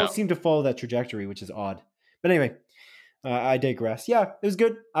know. They all seem to follow that trajectory, which is odd. But anyway, I digress. Yeah, it was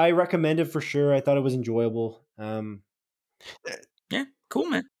good. I recommend it for sure. I thought it was enjoyable. Yeah, cool,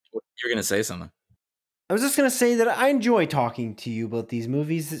 man. You're going to say something. I was just gonna say that I enjoy talking to you about these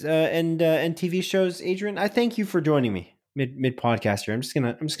movies and TV shows, Adrian. I thank you for joining me mid podcast here. I'm just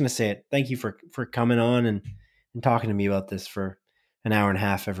gonna say it. Thank you for coming on and talking to me about this for an hour and a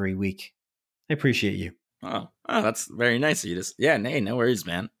half every week. I appreciate you. Oh, that's very nice of you. No worries,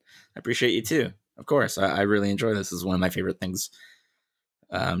 man. I appreciate you too. Of course, I really enjoy this. This is one of my favorite things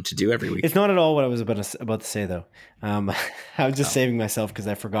to do every week. It's not at all what I was about to say, though. I was just saving myself because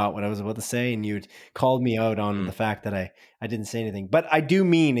I forgot what I was about to say, and you'd called me out on the fact that I didn't say anything. But I do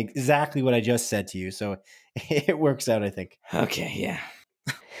mean exactly what I just said to you, so it works out, I think. Okay, yeah.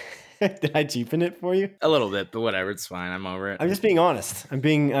 Did I cheapen it for you? A little bit, but whatever. It's fine. I'm over it. I'm just being honest. I'm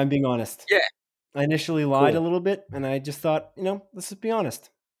being honest. Yeah. I initially lied a little bit, and I just thought, let's just be honest.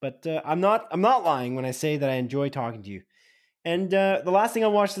 But I'm not lying when I say that I enjoy talking to you. And the last thing I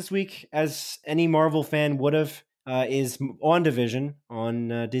watched this week, as any Marvel fan would have, is WandaVision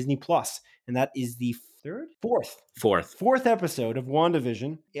on Disney Plus, and that is the fourth episode of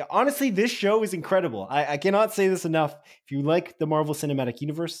WandaVision. Yeah, honestly, this show is incredible. I cannot say this enough. If you like the Marvel Cinematic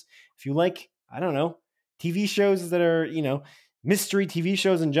Universe, if you like, I don't know, TV shows that are, mystery TV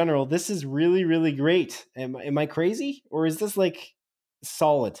shows in general, this is really, really great. Am I crazy, or is this like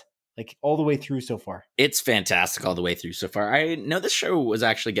solid? Like all the way through so far. It's fantastic all the way through so far. I know this show was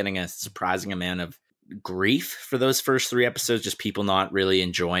actually getting a surprising amount of grief for those first 3 episodes, just people not really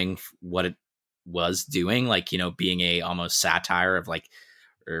enjoying what it was doing, like, being a almost satire of like,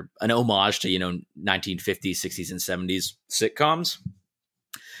 or an homage to, 1950s, 60s and 70s sitcoms.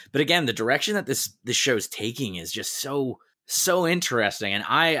 But again, the direction that this show is taking is just so interesting, and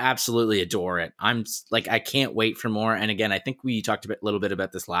I absolutely adore it. I'm like, I can't wait for more. And again, I think we talked a little bit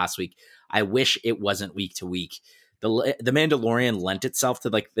about this last week. I wish it wasn't week to week. The Mandalorian lent itself to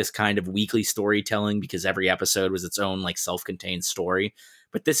like this kind of weekly storytelling because every episode was its own like self-contained story.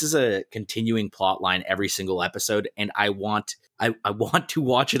 But this is a continuing plot line every single episode, and I want to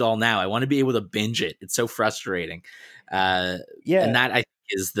watch it all now. I want to be able to binge it. It's so frustrating. And that I think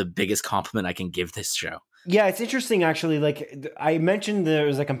is the biggest compliment I can give this show. Yeah, it's interesting, actually. Like, I mentioned there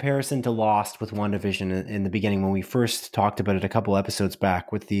was a comparison to Lost with WandaVision in the beginning when we first talked about it a couple episodes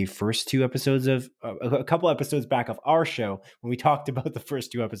back, with the first 2 episodes of a couple episodes back of our show when we talked about the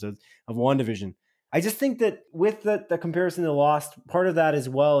first 2 episodes of WandaVision. I just think that with the comparison to Lost, part of that as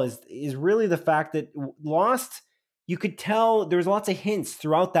well is really the fact that Lost, you could tell there's lots of hints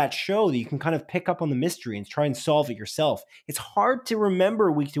throughout that show that you can kind of pick up on the mystery and try and solve it yourself. It's hard to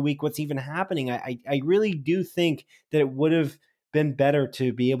remember week to week what's even happening. I really do think that it would have been better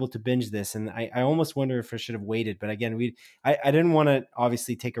to be able to binge this. And I almost wonder if I should have waited. But again, I didn't want to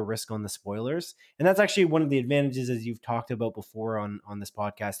obviously take a risk on the spoilers. And that's actually one of the advantages, as you've talked about before on this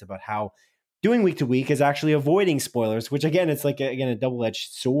podcast, about how doing week to week is actually avoiding spoilers, which again, it's like, a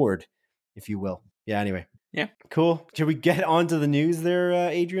double-edged sword, if you will. Yeah, anyway. Yeah. Cool. Should we get on to the news there,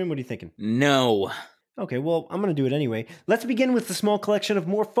 Adrian? What are you thinking? No. Okay, well, I'm going to do it anyway. Let's begin with the small collection of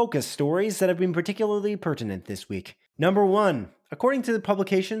more focused stories that have been particularly pertinent this week. Number 1. According to the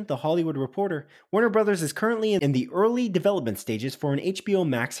publication, The Hollywood Reporter, Warner Brothers is currently in the early development stages for an HBO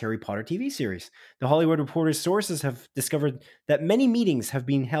Max Harry Potter TV series. The Hollywood Reporter's sources have discovered that many meetings have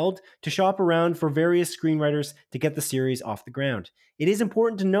been held to shop around for various screenwriters to get the series off the ground. It is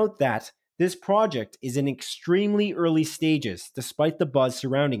important to note that this project is in extremely early stages, despite the buzz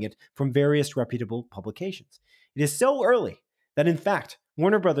surrounding it from various reputable publications. It is so early that, in fact,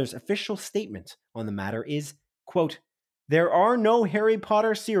 Warner Brothers' official statement on the matter is, quote, "There are no Harry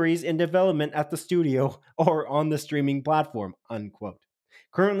Potter series in development at the studio or on the streaming platform," unquote.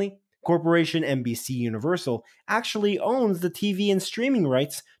 Currently, Corporation NBC Universal actually owns the TV and streaming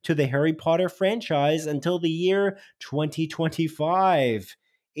rights to the Harry Potter franchise until the year 2025.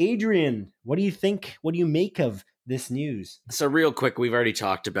 Adrian, what do you think? What do you make of this news? So real quick, we've already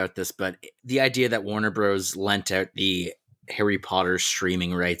talked about this, but the idea that Warner Bros. Lent out the Harry Potter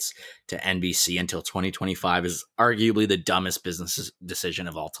streaming rights to NBC until 2025 is arguably the dumbest business decision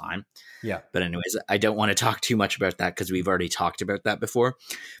of all time. Yeah. But anyways, I don't want to talk too much about that because we've already talked about that before.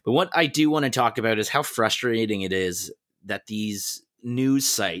 But what I do want to talk about is how frustrating it is that these news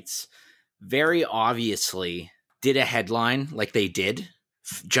sites very obviously did a headline like they did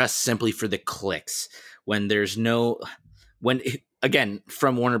just simply for the clicks when there's no again,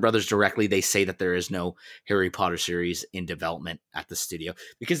 from Warner Brothers directly, they say that there is no Harry Potter series in development at the studio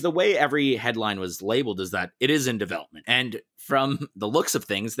because the way every headline was labeled is that it is in development. And from the looks of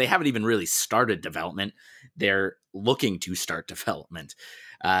things, they haven't even really started development. They're looking to start development.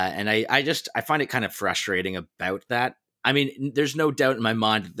 And I find it kind of frustrating about that. I mean, there's no doubt in my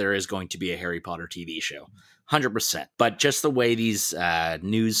mind that there is going to be a Harry Potter TV show, 100%. But just the way these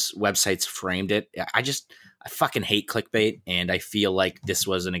news websites framed it, I fucking hate clickbait, and I feel like this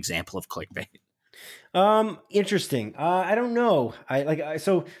was an example of clickbait. Interesting. I don't know.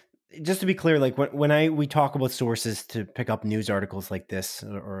 So just to be clear, like when we talk about sources to pick up news articles like this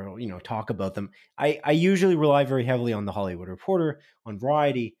or talk about them, I usually rely very heavily on the Hollywood Reporter, on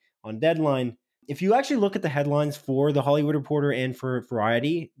Variety, on Deadline. If you actually look at the headlines for the Hollywood Reporter and for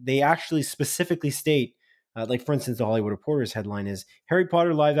Variety, they actually specifically state, like for instance, the Hollywood Reporter's headline is Harry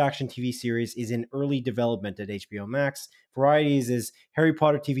Potter live action TV series is in early development at HBO Max. Variety's is Harry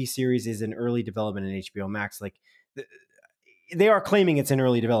Potter TV series is in early development at HBO Max. Like they are claiming it's in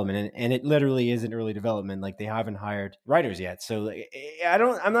early development, and it literally is in early development. Like they haven't hired writers yet, so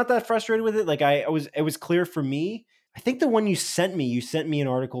I'm not that frustrated with it. Like it was clear for me. I think the one you sent me an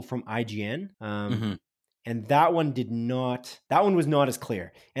article from IGN. And that one was not as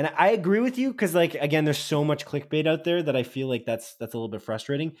clear. And I agree with you because, like, again, there's so much clickbait out there that I feel like that's a little bit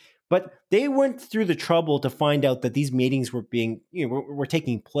frustrating. But they went through the trouble to find out that these meetings were being, were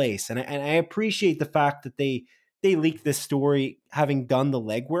taking place. And I appreciate the fact that they leaked this story having done the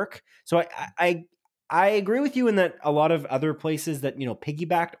legwork. So I agree with you in that a lot of other places that,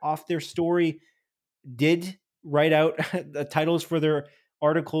 piggybacked off their story did write out the titles for their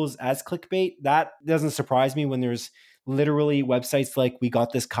articles as clickbait. That doesn't surprise me when there's literally websites like We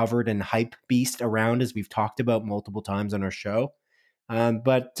Got This Covered and Hype Beast around, as we've talked about multiple times on our show.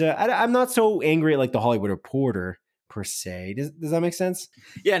 But I'm not so angry at like the Hollywood Reporter per se. Does that make sense?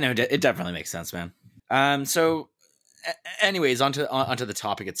 Yeah, no, it definitely makes sense, man. So anyways, onto the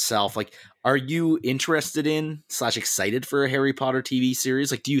topic itself. Like, are you interested in / excited for a Harry Potter TV series?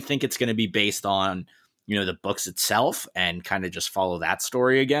 Like, do you think it's going to be based on the books itself and kind of just follow that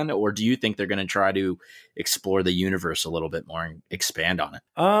story again, or do you think they're going to try to explore the universe a little bit more and expand on it?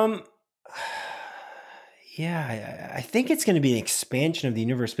 Yeah, I think it's going to be an expansion of the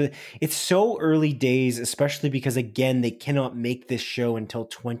universe, but it's so early days, especially because again, they cannot make this show until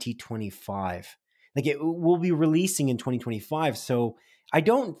 2025. Like it will be releasing in 2025. So I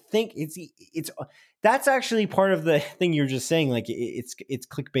don't think it's that's actually part of the thing you're just saying. Like it's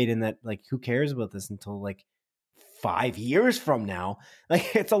clickbait in that, like, who cares about this until like 5 years from now?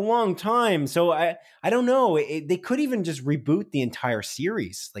 Like it's a long time. So I don't know. They could even just reboot the entire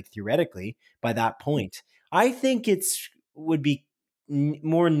series, like theoretically by that point. I think would be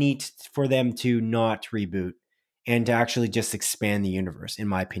more neat for them to not reboot and to actually just expand the universe, in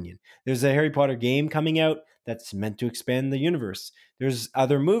my opinion. There's a Harry Potter game coming out that's meant to expand the universe. There's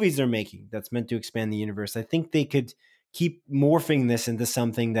other movies they're making that's meant to expand the universe. I think they could keep morphing this into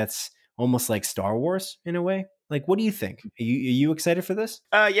something that's almost like Star Wars in a way. Like, what do you think? Are you excited for this?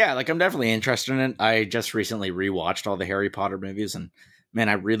 Yeah, like I'm definitely interested in it. I just recently rewatched all the Harry Potter movies, and man,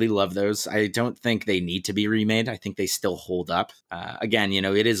 I really love those. I don't think they need to be remade. I think they still hold up. Again,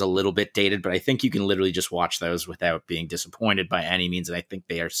 it is a little bit dated, but I think you can literally just watch those without being disappointed by any means, and I think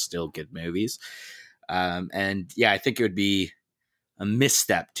they are still good movies. And yeah, I think it would be a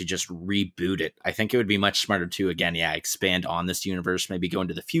misstep to just reboot it. I think it would be much smarter to, again, expand on this universe, maybe go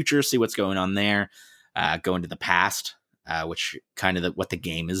into the future, see what's going on there, go into the past, which kind of what the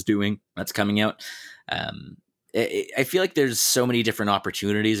game is doing that's coming out. I feel like there's so many different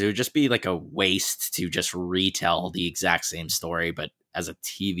opportunities. It would just be like a waste to just retell the exact same story, but as a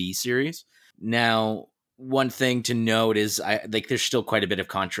TV series. Now, one thing to note is there's still quite a bit of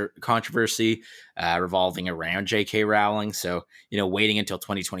controversy revolving around J.K. Rowling. So, waiting until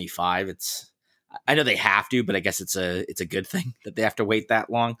 2025, I know they have to, but I guess it's a good thing that they have to wait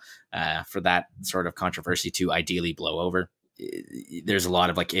that long for that sort of controversy to ideally blow over. There's a lot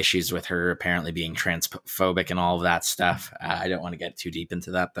of like issues with her apparently being transphobic and all of that stuff. I don't want to get too deep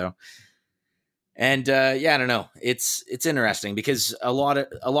into that though. And I don't know. It's interesting because a lot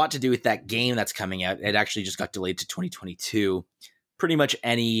to do with that game that's coming out. It actually just got delayed to 2022. Pretty much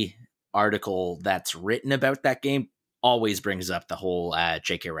any article that's written about that game always brings up the whole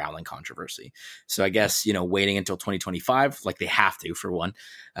J.K. Rowling controversy. So I guess, waiting until 2025, like they have to for one,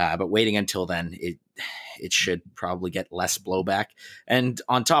 but waiting until then, it should probably get less blowback. And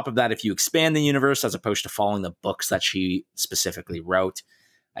on top of that, if you expand the universe as opposed to following the books that she specifically wrote,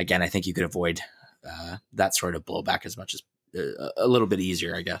 again, I think you could avoid that sort of blowback as much as a little bit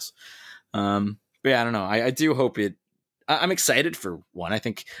easier, I guess. But yeah, I don't know. I do hope I'm excited for one. I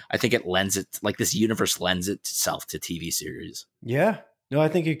think it lends it, like this universe lends itself to TV series. Yeah. No, I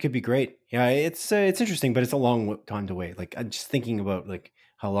think it could be great. Yeah, it's interesting, but it's a long time to wait. Like I'm just thinking about like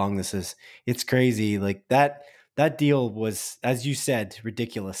how long this is. It's crazy. Like that deal was, as you said,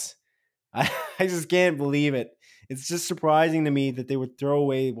 ridiculous. I just can't believe it. It's just surprising to me that they would throw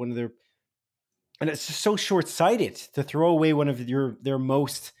away one of their, and it's just so short-sighted to throw away one of their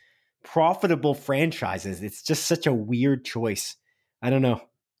most profitable franchises. It's just such a weird choice. I don't know.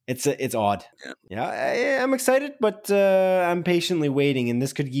 It's odd. Yeah, I'm excited, but I'm patiently waiting, and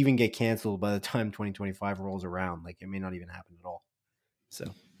this could even get canceled by the time 2025 rolls around. Like it may not even happen at all. So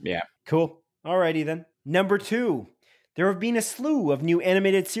yeah, cool. Alrighty then. Number 2. There have been a slew of new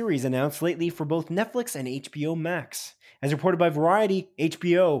animated series announced lately for both Netflix and HBO Max. As reported by Variety,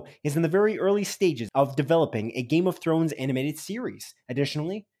 HBO is in the very early stages of developing a Game of Thrones animated series.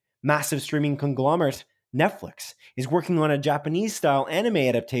 Additionally, massive streaming conglomerate Netflix is working on a Japanese-style anime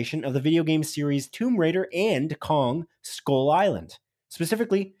adaptation of the video game series Tomb Raider and Kong Skull Island.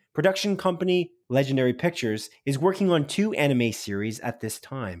 Specifically, production company Legendary Pictures is working on 2 anime series at this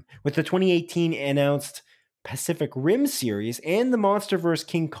time, with the 2018 announced Pacific Rim series and the MonsterVerse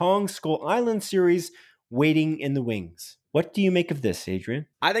King Kong Skull Island series waiting in the wings. What do you make of this, Adrian?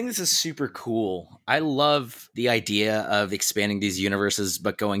 I think this is super cool. I love the idea of expanding these universes,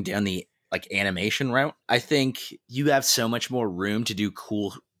 but going down the like animation route. I think you have so much more room to do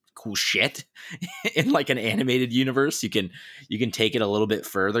cool shit in like an animated universe. You can take it a little bit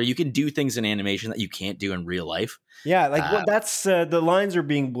further. You can do things in animation that you can't do in real life. Yeah, like that's the lines are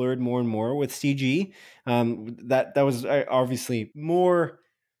being blurred more and more with CG. That was obviously more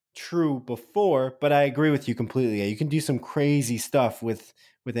true before, but I agree with you completely. Yeah, you can do some crazy stuff with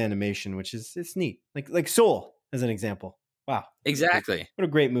animation, which is it's neat. Like Soul as an example. Wow, exactly. What a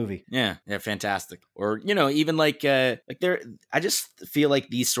great movie. Yeah, fantastic. Or even like there. I just feel like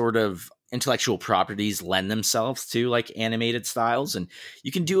these sort of intellectual properties lend themselves to like animated styles, and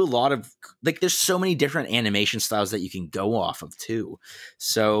you can do a lot of like there's so many different animation styles that you can go off of too.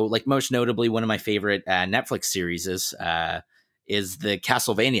 So like most notably, one of my favorite Netflix series is the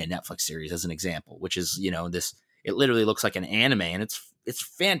Castlevania Netflix series as an example, which is this. It literally looks like an anime, and it's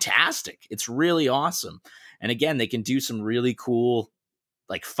fantastic. It's really awesome. And again, they can do some really cool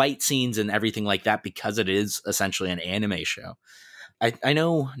like fight scenes and everything like that because it is essentially an anime show. I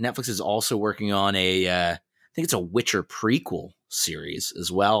know Netflix is also working on I think it's a Witcher prequel series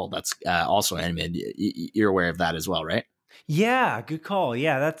as well. That's also animated. You're aware of that as well, right? Yeah, good call.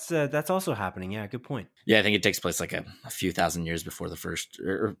 Yeah, that's also happening. Yeah, good point. Yeah, I think it takes place like a few thousand years before the first,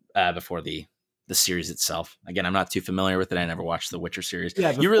 or before the series itself. Again, I'm not too familiar with it. I never watched the Witcher series.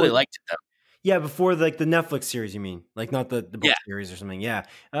 Yeah, you really liked it though. Yeah, before like the Netflix series, you mean? Like not the book series or something. Yeah.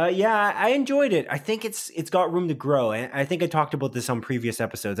 I enjoyed it. I think it's got room to grow. And I think I talked about this on previous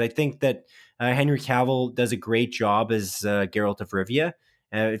episodes. I think that Henry Cavill does a great job as Geralt of Rivia.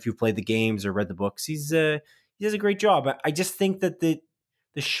 If you've played the games or read the books, he does a great job. I just think that the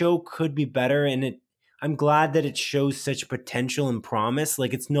show could be better, and I'm glad that it shows such potential and promise.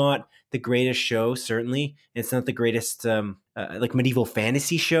 Like it's not the greatest show, certainly. It's not the greatest like medieval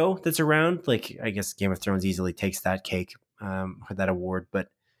fantasy show that's around. Like I guess Game of Thrones easily takes that cake or that award. But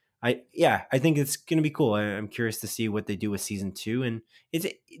I think it's gonna be cool. I'm curious to see what they do with season 2, and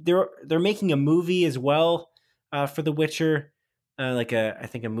they're making a movie as well for The Witcher. I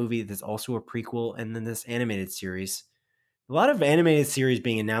think a movie that's also a prequel, and then this animated series. A lot of animated series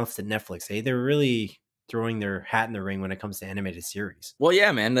being announced at Netflix. They're really throwing their hat in the ring when it comes to animated series. Well,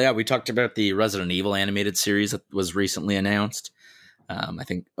 yeah, man. Yeah, we talked about the Resident Evil animated series that was recently announced. I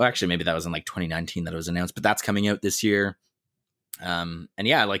think, actually, maybe that was in like 2019 that it was announced, but that's coming out this year. And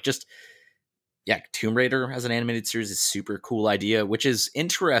yeah, Tomb Raider as an animated series is a super cool idea, which is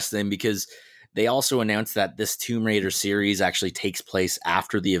interesting because they also announced that this Tomb Raider series actually takes place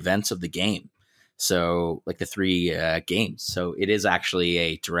after the events of the game. So like the 3 games. So it is actually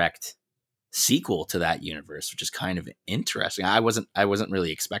a direct sequel to that universe, which is kind of interesting. I wasn't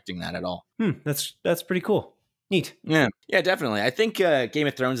really expecting that at all. That's pretty cool. Neat. Yeah, definitely. I think Game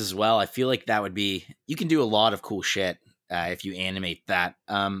of Thrones as well. I feel like that would be, you can do a lot of cool shit if you animate that.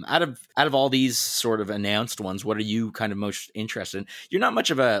 Out of all these sort of announced ones, what are you kind of most interested in? You're not much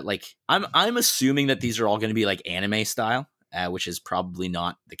of a like. I'm assuming that these are all going to be like anime style, which is probably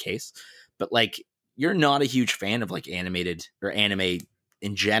not the case. But like, you're not a huge fan of like animated or anime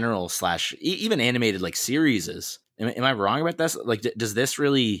in general slash even animated like series. Am I wrong about this? Like, does this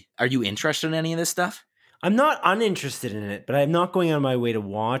really? Are you interested in any of this stuff? I'm not uninterested in it, but I'm not going out of my way to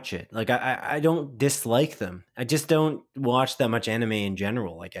watch it. Like I don't dislike them. I just don't watch that much anime in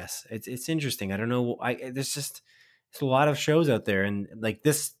general. I guess it's interesting. I don't know. There's a lot of shows out there, and like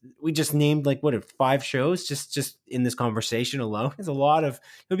this, we just named like what 5 shows just in this conversation alone. There's a lot of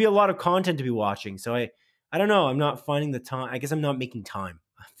There'll be a lot of content to be watching. So I don't know. I'm not finding the time. I guess I'm not making time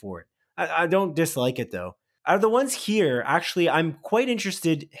for it. I don't dislike it though. Out of the ones here, actually, I'm quite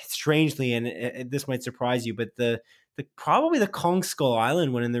interested. Strangely, and this might surprise you, but the probably the Kong Skull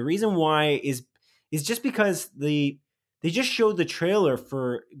Island one, and the reason why is just because they just showed the trailer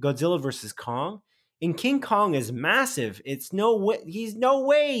for Godzilla versus Kong, and King Kong is massive. It's no way he's no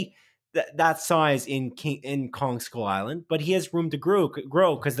way that size in Kong Skull Island, but he has room to grow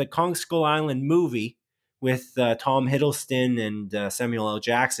because the Kong Skull Island movie with Tom Hiddleston and Samuel L.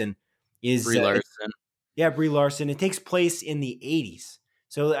 Jackson is Brie Larson. yeah, Brie Larson. It takes place in the 80s.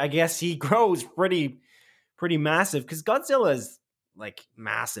 So I guess he grows pretty massive because Godzilla is like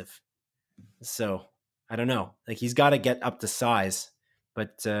massive. So I don't know. Like he's got to get up to size.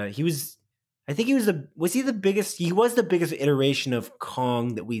 But I think he was the biggest? He was the biggest iteration of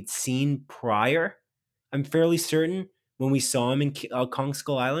Kong that we'd seen prior. I'm fairly certain when we saw him in Kong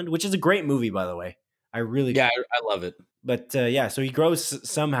Skull Island, which is a great movie, by the way. I love it. But yeah, so he grows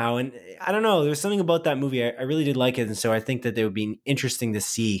somehow, and I don't know. There's something about that movie I really did like it, and so I think that it would be interesting to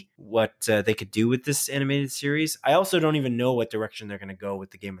see what they could do with this animated series. I also don't even know what direction they're going to go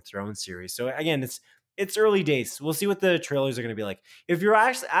with the Game of Thrones series. So again, it's early days. We'll see what the trailers are going to be like. If you're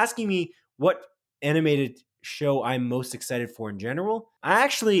asking me what animated show I'm most excited for in general, I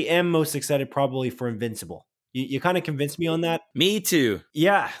actually am most excited probably for Invincible. You kind of convinced me on that. Me too.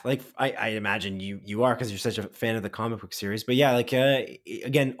 Yeah, like I imagine you are because you're such a fan of the comic book series. But yeah, like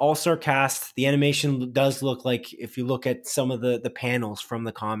again, all-star cast. The animation does look like, if you look at some of the panels from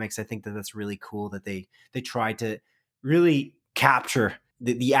the comics, I think that's really cool that they try to really capture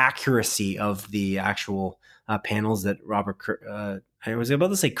the accuracy of the actual panels that I was about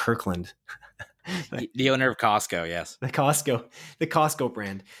to say Kirkland. The owner of Costco, yes. The Costco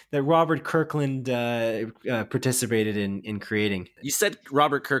brand that Robert Kirkland participated in creating. You said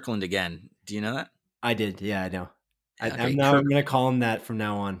Robert Kirkland again. Do you know that? I did. Yeah, I know. Okay, I'm going to call him that from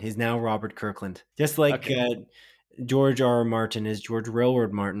now on. He's now Robert Kirkland. Just like George R. R. Martin is George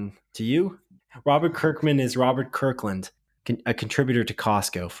Railroad Martin to you. Robert Kirkman is Robert Kirkland, a contributor to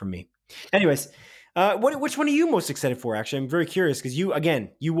Costco from me. Anyways, which one are you most excited for? Actually, I'm very curious because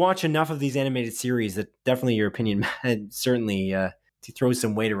you watch enough of these animated series that definitely your opinion certainly to throw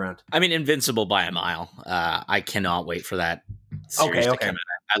some weight around. I mean, Invincible by a mile. I cannot wait for that series to come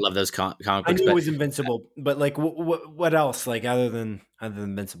out. I love those comic books. I knew it was Invincible, but like, what else? Like other than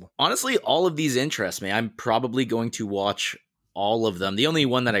Invincible? Honestly, all of these interest me. I'm probably going to watch all of them. The only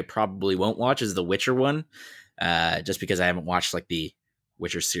one that I probably won't watch is the Witcher one, just because I haven't watched like the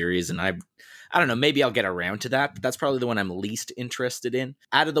Witcher series, and I don't know, maybe I'll get around to that, but that's probably the one I'm least interested in.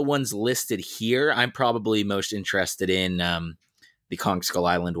 Out of the ones listed here, I'm probably most interested in the Kong Skull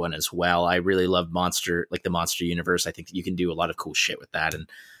Island one as well. I really love the Monster Universe. I think that you can do a lot of cool shit with that and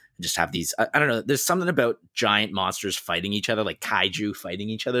just have these, I don't know, there's something about giant monsters fighting each other, like kaiju fighting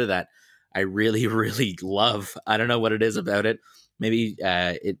each other, that I really, really love. I don't know what it is about it. Maybe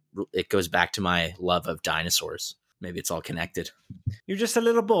it goes back to my love of dinosaurs. Maybe it's all connected. You're just a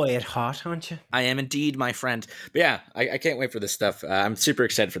little boy at heart, aren't you? I am indeed, my friend. But yeah, I can't wait for this stuff. I'm super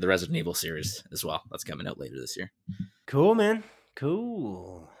excited for the Resident Evil series as well. That's coming out later this year. Cool, man.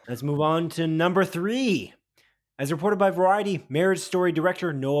 Cool. Let's move on to number 3. As reported by Variety, Marriage Story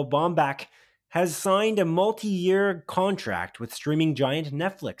director Noah Baumbach has signed a multi-year contract with streaming giant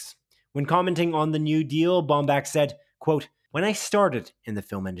Netflix. When commenting on the new deal, Baumbach said, quote, "When I started in the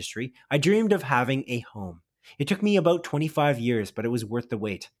film industry, I dreamed of having a home. It took me about 25 years, but it was worth the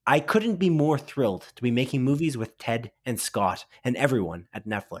wait. I couldn't be more thrilled to be making movies with Ted and Scott and everyone at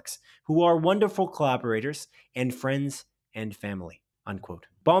Netflix, who are wonderful collaborators and friends and family," unquote.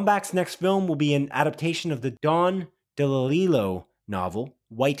 Baumbach's next film will be an adaptation of the Don DeLillo novel,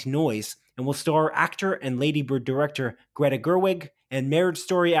 White Noise, and will star actor and Lady Bird director Greta Gerwig and Marriage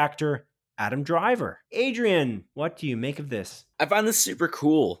Story actor Adam Driver. Adrian, what do you make of this? I find this super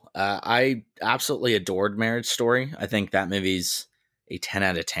cool. I absolutely adored Marriage Story. I think that movie's a 10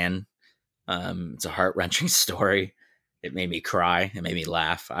 out of 10. It's a heart-wrenching story. It made me cry. It made me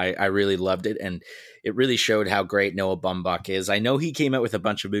laugh. I really loved it. And it really showed how great Noah Baumbach is. I know he came out with a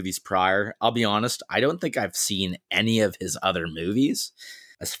bunch of movies prior. I'll be honest, I don't think I've seen any of his other movies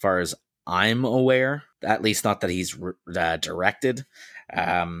as far as I'm aware, at least not that he's directed.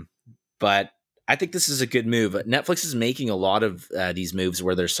 But I think this is a good move. Netflix is making a lot of these moves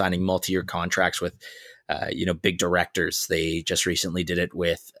where they're signing multi-year contracts with, big directors. They just recently did it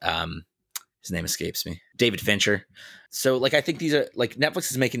with, his name escapes me, David Fincher. So like, I think these are like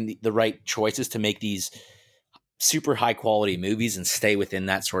Netflix is making the right choices to make these super high quality movies and stay within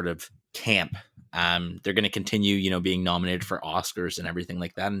that sort of camp. They're going to continue, being nominated for Oscars and everything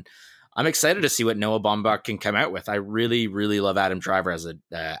like that. And I'm excited to see what Noah Baumbach can come out with. I really, really love Adam Driver as an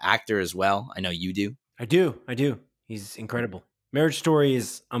actor as well. I know you do. I do. He's incredible. Marriage Story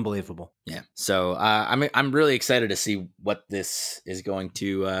is unbelievable. Yeah. So I'm really excited to see what this is going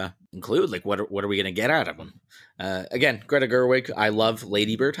to include. Like, what are we going to get out of him? Again, Greta Gerwig. I love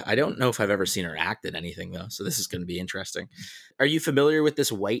Lady Bird. I don't know if I've ever seen her act in anything though, so this is going to be interesting. Are you familiar with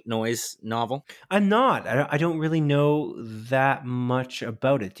this White Noise novel? I'm not. I don't really know that much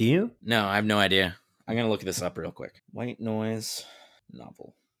about it. Do you? No, I have no idea. I'm going to look this up real quick. White Noise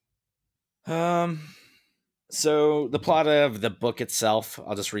novel. So the plot of the book itself,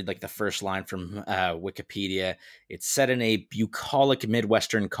 I'll just read like the first line from Wikipedia. It's set in a bucolic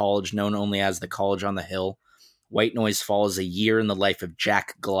Midwestern college known only as the College on the Hill. White Noise follows a year in the life of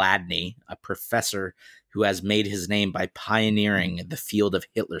Jack Gladney, a professor who has made his name by pioneering the field of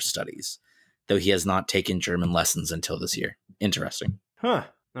Hitler studies, though he has not taken German lessons until this year. Interesting. Huh.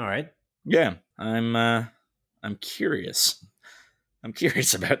 All right. Yeah, I'm curious. I'm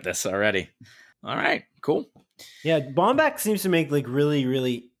curious about this already. All right, cool. Yeah, Baumbach seems to make like really,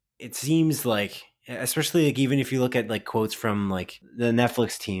 really, it seems like, especially like even if you look at like quotes from like the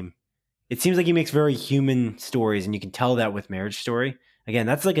Netflix team, it seems like he makes very human stories, and you can tell that with Marriage Story. Again,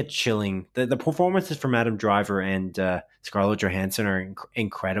 that's like a chilling, the performances from Adam Driver and Scarlett Johansson are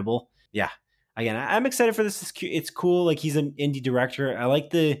incredible. Yeah. Again, I'm excited for this. It's cool. Like, he's an indie director. I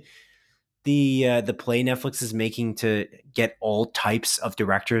like the play Netflix is making to get all types of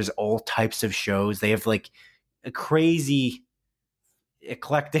directors, all types of shows. They have like a crazy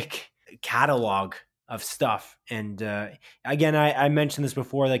eclectic catalog of stuff. And again, I mentioned this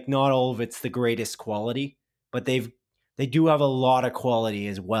before, like not all of it's the greatest quality, but they do have a lot of quality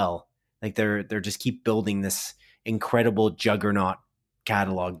as well. Like they're just keep building this incredible juggernaut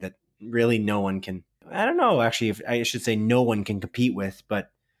catalog that really no one can, I don't know, actually, if I should say no one can compete with,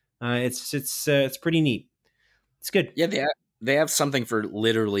 but it's pretty neat. It's good. Yeah, they have something for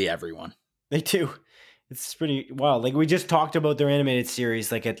literally everyone. They do. It's pretty wild. Like, we just talked about their animated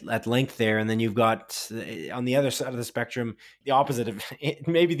series, like at length there, and then you've got on the other side of the spectrum the opposite of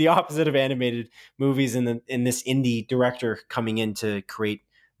maybe the opposite of animated movies, in this indie director coming in to create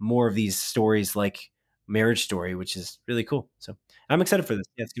more of these stories like Marriage Story, which is really cool. So I'm excited for this.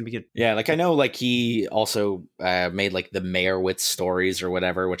 Yeah, it's gonna be good. Yeah, like I know, like he also made like the Meyerowitz stories or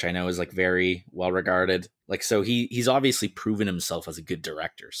whatever, which I know is like very well regarded. Like, so he's obviously proven himself as a good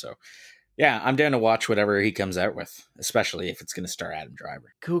director. So yeah, I'm down to watch whatever he comes out with, especially if it's going to star Adam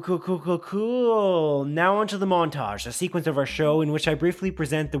Driver. Cool. Now onto the montage, a sequence of our show in which I briefly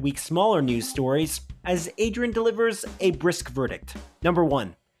present the week's smaller news stories as Adrian delivers a brisk verdict. Number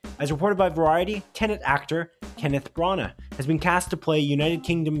 1. As reported by Variety, Tenet actor Kenneth Branagh has been cast to play United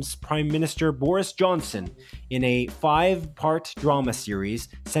Kingdom's Prime Minister Boris Johnson in a 5-part drama series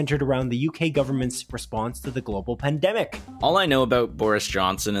centered around the UK government's response to the global pandemic. All I know about Boris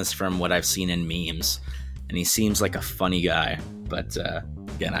Johnson is from what I've seen in memes, and he seems like a funny guy, but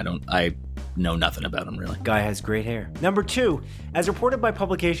again, I know nothing about him really. Guy has great hair. Number 2, as reported by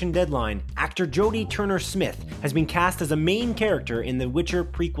publication Deadline, actor Jodie Turner-Smith has been cast as a main character in the Witcher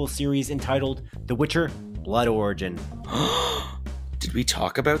prequel series entitled The Witcher: Blood Origin. Did we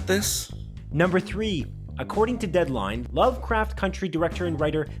talk about this? Number 3, according to Deadline, Lovecraft Country director and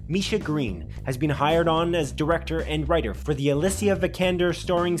writer Misha Green has been hired on as director and writer for the Alicia Vikander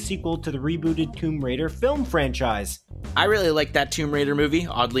starring sequel to the rebooted Tomb Raider film franchise. I really like that Tomb Raider movie,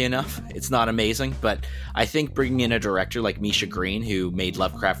 oddly enough. It's not amazing, but I think bringing in a director like Misha Green, who made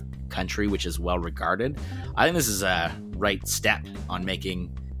Lovecraft Country, which is well regarded, I think this is a right step on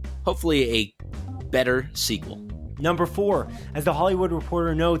making, hopefully, a better sequel. Number 4, as the Hollywood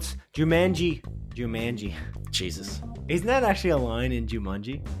Reporter notes, Jumanji. Jesus. Isn't that actually a line in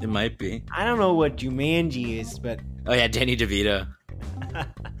Jumanji? It might be. I don't know what Jumanji is, but... Oh yeah, Danny DeVito.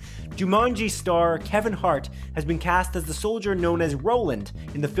 Jumanji star Kevin Hart has been cast as the soldier known as Roland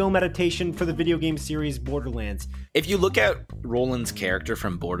in the film adaptation for the video game series Borderlands. If you look at Roland's character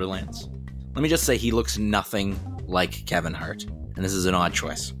from Borderlands, let me just say he looks nothing like Kevin Hart. And this is an odd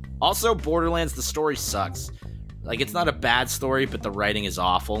choice. Also, Borderlands, the story sucks. Like, it's not a bad story, but the writing is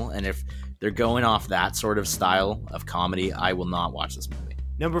awful. And if they're going off that sort of style of comedy, I will not watch this movie.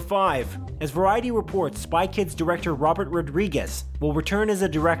 Number 5. As Variety reports, Spy Kids director Robert Rodriguez will return as a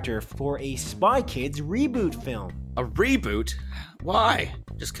director for a Spy Kids reboot film. A reboot? Why?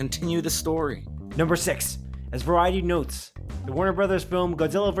 Just continue the story. Number 6. As Variety notes, the Warner Brothers film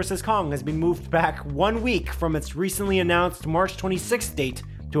Godzilla vs. Kong has been moved back 1 week from its recently announced March 26th date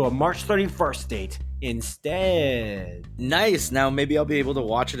to a March 31st date instead. Nice. Now maybe I'll be able to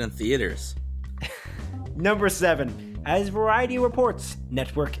watch it in theaters. Number 7. As Variety reports,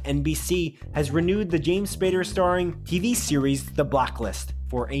 network NBC has renewed the James Spader starring TV series The Blacklist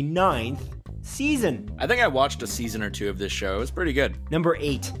for a 9th season. I think I watched a season or 2 of this show. It was pretty good. Number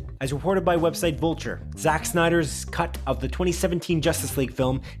 8. As reported by website Vulture, Zack Snyder's cut of the 2017 Justice League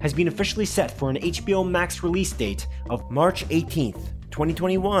film has been officially set for an HBO Max release date of March 18th,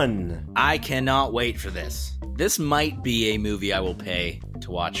 2021. I cannot wait for this. This might be a movie I will pay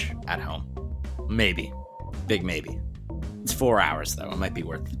to watch at home. Maybe. Big maybe. It's 4 hours, though. It might be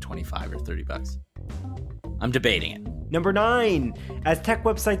worth $25 or $30. I'm debating it. Number 9. As tech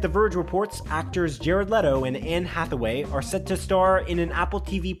website The Verge reports, actors Jared Leto and Anne Hathaway are set to star in an Apple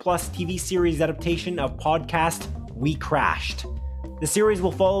TV Plus TV series adaptation of podcast We Crashed. The series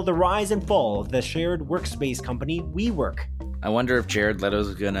will follow the rise and fall of the shared workspace company WeWork. I wonder if Jared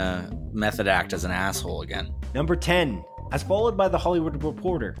Leto's gonna method act as an asshole again. Number 10. As followed by The Hollywood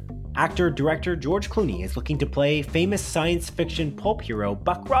Reporter, actor-director George Clooney is looking to play famous science fiction pulp hero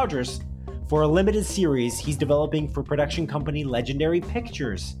Buck Rogers for a limited series he's developing for production company Legendary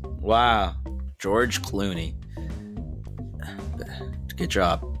Pictures. Wow. George Clooney. Good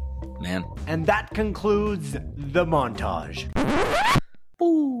job, man. And that concludes the montage.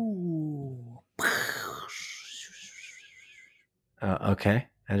 Okay.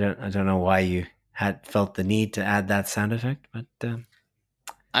 I don't know why you had felt the need to add that sound effect, but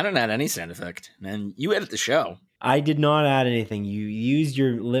I don't add any sound effect, man. You edit the show. I did not add anything. You used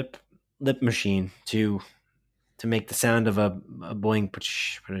your lip machine to make the sound of a boing,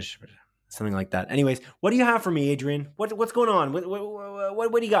 something like that. Anyways, what do you have for me, Adrian? What's going on?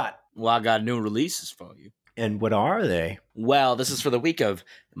 What do you got? Well, I got new releases for you. And what are they? Well, this is for the week of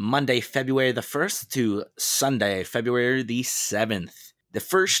Monday, February the 1st to Sunday, February the 7th. The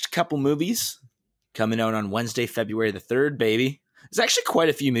first couple movies coming out on Wednesday, February the 3rd, baby. There's actually quite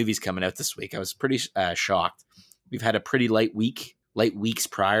a few movies coming out this week. I was pretty shocked. We've had a pretty light weeks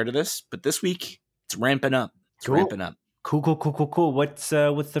prior to this, but this week it's ramping up. Ramping up. Cool. What's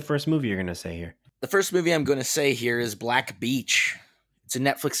the first movie you're gonna say here? The first movie I'm gonna say here is Black Beach. It's a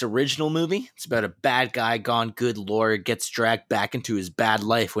Netflix original movie. It's about a bad guy gone good lawyer gets dragged back into his bad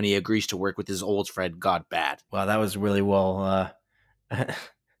life when he agrees to work with his old friend God Bad. Wow, that was really well,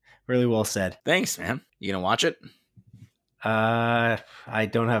 really well said. Thanks, man. You gonna watch it? I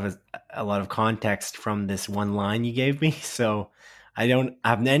don't have a lot of context from this one line you gave me, so I don't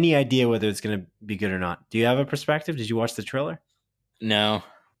have any idea whether it's going to be good or not. Do you have a perspective? Did you watch the trailer? No.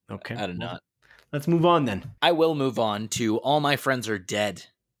 Okay. I did not. Let's move on then. I will move on to All My Friends Are Dead.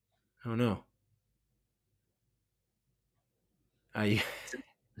 Oh, no.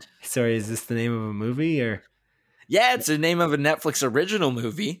 Sorry, is this the name of a movie or? Yeah, it's the name of a Netflix original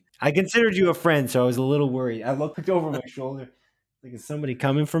movie. I considered you a friend, so I was a little worried. I looked over my shoulder. Like, is somebody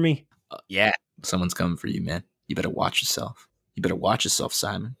coming for me? Yeah, someone's coming for you, man. You better watch yourself. You better watch yourself,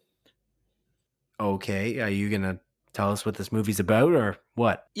 Simon. Okay, are you going to tell us what this movie's about or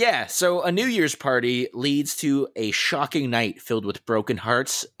what? Yeah, so a New Year's party leads to a shocking night filled with broken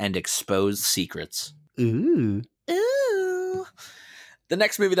hearts and exposed secrets. Ooh. The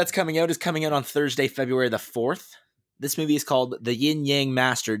next movie that's coming out is coming out on Thursday, February the 4th. This movie is called The Yin Yang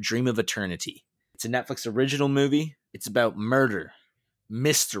Master Dream of Eternity. It's a Netflix original movie. It's about murder,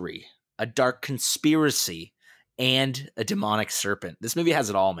 mystery, a dark conspiracy, and a demonic serpent. This movie has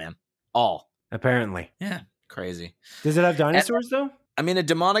it all, man. All. Apparently. Yeah, crazy. Does it have dinosaurs, though? I mean, a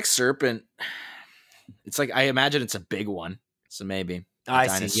demonic serpent, it's like, I imagine it's a big one. So maybe. I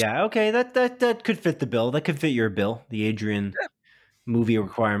see. Yeah, okay. That could fit the bill. That could fit your bill, the Adrian movie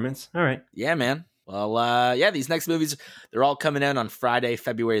requirements. All right. Yeah, man. Well, yeah, these next movies, they're all coming out on Friday,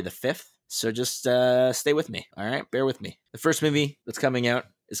 February the 5th. So just stay with me, all right? Bear with me. The first movie that's coming out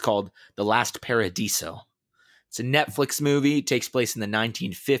is called The Last Paradiso. It's a Netflix movie. It takes place in the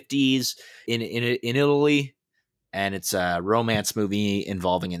 1950s in Italy, and it's a romance movie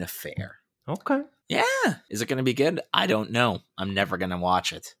involving an affair. Okay. Yeah. Is it going to be good? I don't know. I'm never going to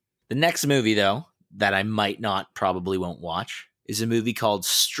watch it. The next movie, though, that I might not, probably won't watch, is a movie called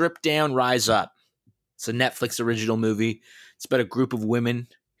Strip Down, Rise Up. It's a Netflix original movie. It's about a group of women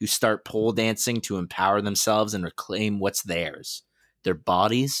who start pole dancing to empower themselves and reclaim what's theirs, their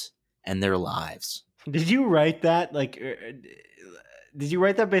bodies and their lives. Did you write that? Like, did you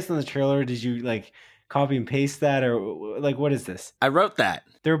write that based on the trailer? Or did you like copy and paste that, or like what is this? I wrote that.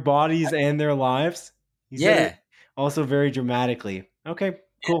 Their bodies and their lives. You said Yeah. it also very dramatically. Okay,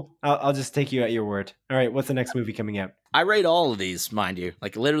 cool. I'll just take you at your word. All right, what's the next movie coming out? I write all of these, mind you.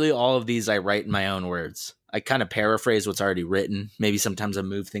 Like literally all of these I write in my own words. I kind of paraphrase what's already written. Maybe sometimes I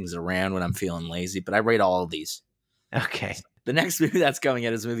move things around when I'm feeling lazy, but I write all of these. Okay. The next movie that's coming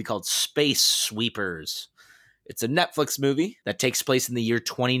out is a movie called Space Sweepers. It's a Netflix movie that takes place in the year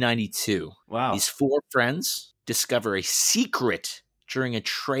 2092. Wow. These four friends discover a secret during a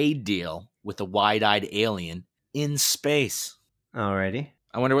trade deal with a wide-eyed alien in space. Alrighty.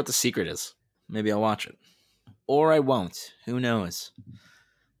 I wonder what the secret is. Maybe I'll watch it. Or I won't. Who knows?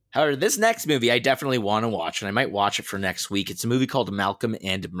 However, this next movie I definitely want to watch, and I might watch it for next week. It's a movie called Malcolm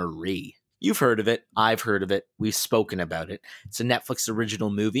and Marie. You've heard of it. I've heard of it. We've spoken about it. It's a Netflix original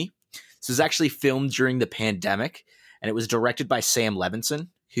movie. This was actually filmed during the pandemic, and it was directed by Sam Levinson,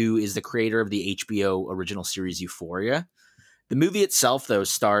 who is the creator of the HBO original series Euphoria. The movie itself, though,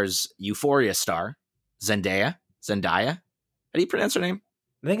 stars Euphoria star Zendaya. How do you pronounce her name?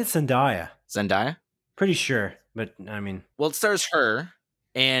 I think it's Zendaya. Zendaya? Pretty sure, but I mean, Well, it stars her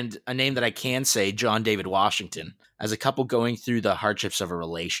and a name that I can say, John David Washington, as a couple going through the hardships of a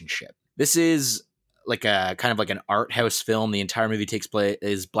relationship. This is like a kind of like an art house film. The entire movie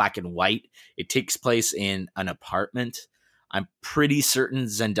is black and white. It takes place in an apartment. I'm pretty certain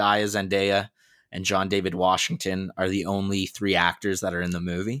Zendaya, and John David Washington are the only three actors that are in the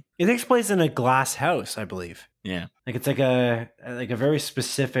movie. it takes place in a glass house, I believe. Yeah. Like it's like a very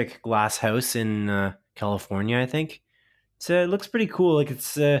specific glass house in California, I think. So it looks pretty cool. Like it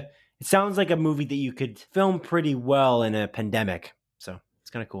sounds like a movie that you could film pretty well in a pandemic. So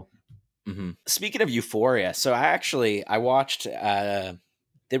it's kind of cool. Mm-hmm. Speaking of Euphoria, so I watched.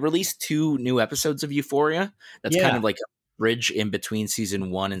 They released 2 new episodes of Euphoria. That's kind of like a bridge in between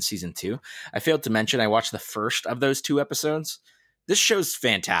season 1 and season 2. I failed to mention I watched the first of those 2 episodes. This show's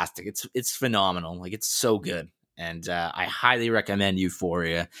fantastic. It's phenomenal. Like it's so good, and I highly recommend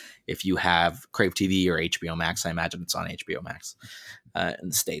Euphoria if you have Crave TV or HBO Max. I imagine it's on HBO Max in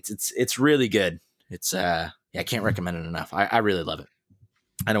the States. It's really good. It's I can't recommend it enough. I really love it.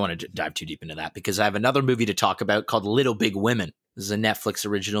 I don't want to dive too deep into that because I have another movie to talk about called Little Big Women. This is a Netflix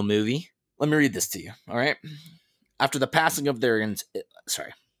original movie. Let me read this to you, all right? After the passing of their...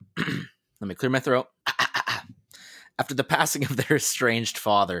 Sorry. Let me clear my throat. After the passing of their estranged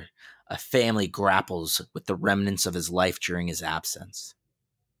father, a family grapples with the remnants of his life during his absence.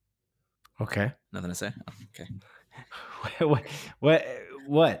 Okay. Nothing to say? Oh, okay.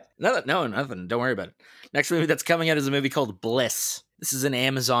 What? No, nothing. Don't worry about it. Next movie that's coming out is a movie called Bliss. This is an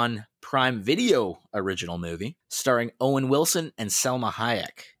Amazon Prime Video original movie starring Owen Wilson and Selma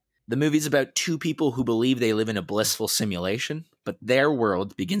Hayek. The movie's about 2 people who believe they live in a blissful simulation, but their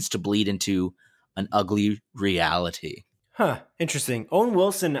world begins to bleed into an ugly reality. Huh. Interesting. Owen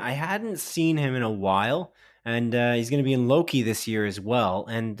Wilson, I hadn't seen him in a while, and he's going to be in Loki this year as well,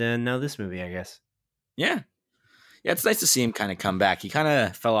 and now this movie, I guess. Yeah. Yeah, it's nice to see him kind of come back. He kind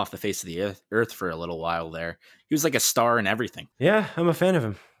of fell off the face of the earth for a little while there. He was like a star in everything. Yeah, I'm a fan of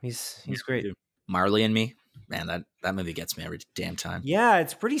him. He's great. Marley and Me, man, that movie gets me every damn time. Yeah,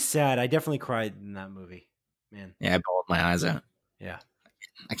 it's pretty sad. I definitely cried in that movie, man. Yeah, I bawled my eyes out. Yeah.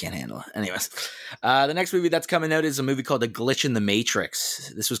 I can't handle it. Anyways, the next movie that's coming out is a movie called A Glitch in the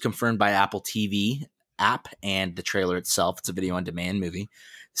Matrix. This was confirmed by Apple TV app and the trailer itself. It's a video on demand movie.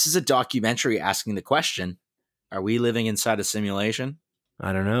 This is a documentary asking the question, are we living inside a simulation?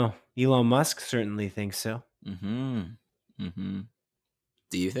 I don't know. Elon Musk certainly thinks so. Mm-hmm. Mm-hmm.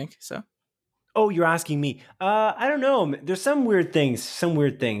 Do you think so? Oh, you're asking me. I don't know. There's some weird things,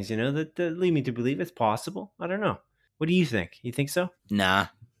 that lead me to believe it's possible. I don't know. What do you think? You think so? Nah.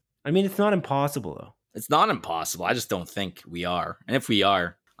 I mean, it's not impossible, though. It's not impossible. I just don't think we are. And if we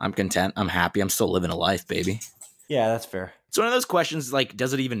are, I'm content. I'm happy. I'm still living a life, baby. Yeah, that's fair. It's one of those questions like,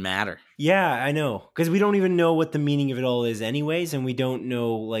 does it even matter? Yeah, I know. Because we don't even know what the meaning of it all is anyways, and we don't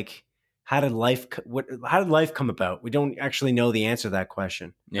know, like, how did life come about? We don't actually know the answer to that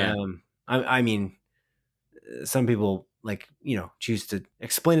question. Yeah. I mean, some people, like, choose to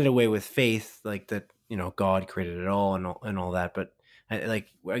explain it away with faith, like that, God created it all and all that. But like,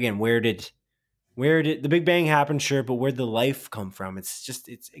 again, where did the Big Bang happen? Sure. But where did the life come from? It's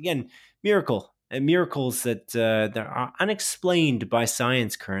again, miracle and miracles that are unexplained by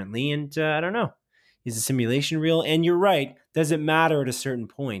science currently. And I don't know, is the simulation real? And you're right. Does it matter at a certain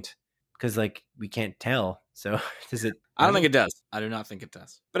point? because like we can't tell. So does it? I don't think it does. I do not think it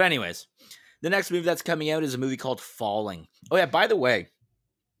does. But anyways, the next movie that's coming out is a movie called Falling. Oh yeah, by the way,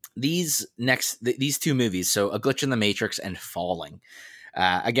 these two movies, so A Glitch in the Matrix and Falling,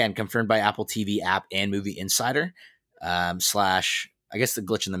 again confirmed by Apple TV app and Movie Insider. Slash, I guess The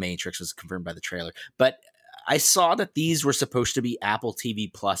Glitch in the Matrix was confirmed by the trailer, but I saw that these were supposed to be Apple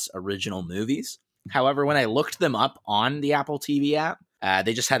TV Plus original movies. However, when I looked them up on the Apple TV app,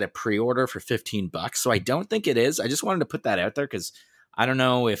 they just had a pre-order for $15. So I don't think it is. I just wanted to put that out there because I don't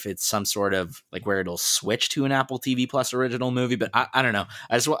know if it's some sort of like where it'll switch to an Apple TV Plus original movie, but I don't know.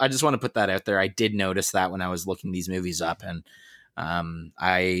 I just want to put that out there. I did notice that when I was looking these movies up, and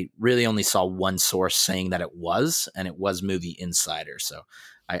I really only saw one source saying that it was, and it was Movie Insider. So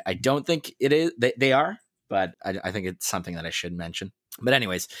I don't think it is. They are, but I think it's something that I should mention. But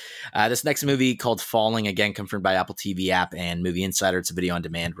anyways, this next movie called Falling, again confirmed by Apple TV app and Movie Insider. It's a video on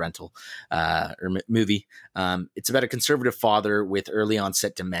demand rental movie. It's about a conservative father with early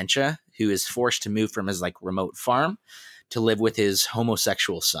onset dementia who is forced to move from his like remote farm to live with his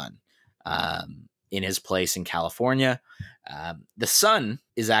homosexual son in his place in California. The son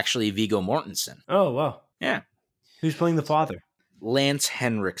is actually Viggo Mortensen. Oh wow, yeah. Who's playing the father? Lance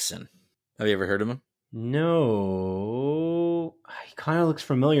Henriksen. Have you ever heard of him? No, he kind of looks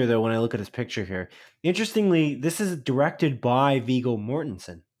familiar though when I look at his picture here. Interestingly, this is directed by Viggo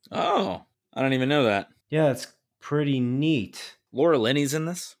Mortensen. Oh, I don't even know that. Yeah, it's pretty neat. Laura Linney's in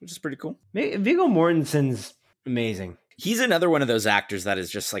this, which is pretty cool. Viggo Mortensen's amazing. He's another one of those actors that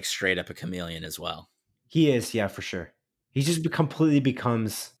is just like straight up a chameleon as well. He is, yeah, for sure. He just completely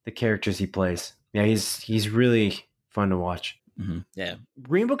becomes the characters he plays. Yeah, he's really fun to watch. Mm-hmm. Yeah,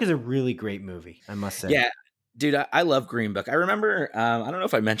 Green Book is a really great movie, I must say. Yeah, dude, I love Green Book. I remember, I don't know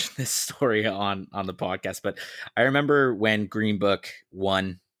if I mentioned this story on the podcast, but I remember when Green Book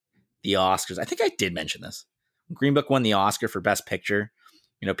won the Oscars. I think I did mention this. When Green Book won the Oscar for Best Picture,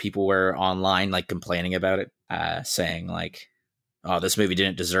 you know, people were online like complaining about it, saying like, "Oh, this movie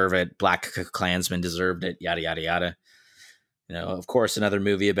didn't deserve it. Black Klansman deserved it." Yada yada yada. You know, of course, another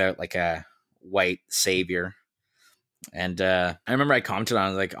movie about like a white savior. And I remember I commented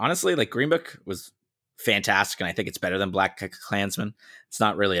on it, like, honestly, like Green Book was fantastic, and I think it's better than Black Klansman. It's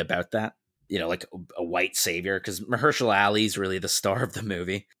not really about that, you know, like a white savior, because Mahershala Ali's really the star of the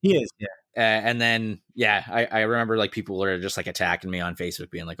movie. He is, yeah. And then, yeah, I remember like people were just like attacking me on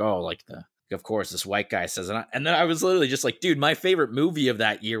Facebook, being like, "Oh, like of course this white guy says," and then I was literally just like, "Dude, my favorite movie of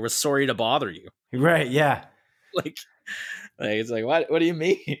that year was Sorry to Bother You." Right? Yeah. like it's like what do you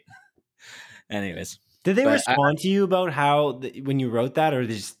mean? Anyways. Did they respond to you about how when you wrote that, or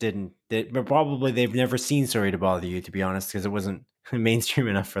they just didn't? But probably they've never seen Sorry to Bother You, to be honest, because it wasn't mainstream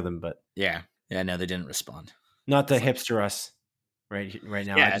enough for them. But yeah, no, they didn't respond. Not to hipster us right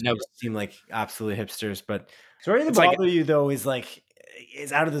now. Yeah, no, seem like absolute hipsters. But Sorry to Bother You though is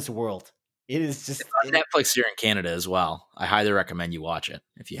out of this world. It is just it's on Netflix here in Canada as well. I highly recommend you watch it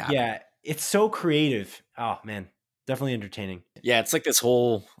if you have. Yeah, it's so creative. Oh man. Definitely entertaining. Yeah, it's like this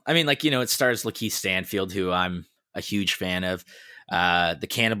whole, I mean, like, you know, it stars Lakeith Stanfield, who I'm a huge fan of. The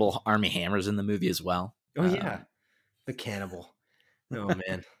Cannibal Army Hammer's in the movie as well. Oh, yeah. The Cannibal. Oh,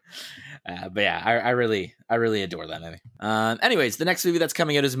 man. But yeah, I really adore that movie. Anyways, the next movie that's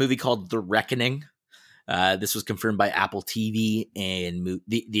coming out is a movie called The Reckoning. This was confirmed by Apple TV and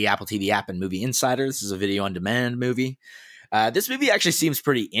the Apple TV app and Movie Insider. This is a video on demand movie. This movie actually seems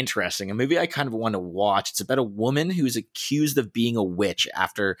pretty interesting. A movie I kind of want to watch. It's about a woman who's accused of being a witch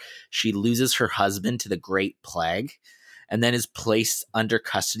after she loses her husband to the Great Plague and then is placed under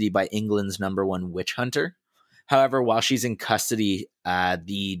custody by England's #1 witch hunter. However, while she's in custody,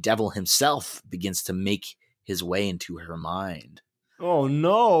 the devil himself begins to make his way into her mind. Oh,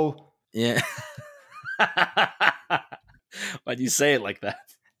 no. Yeah. Why'd you say it like that?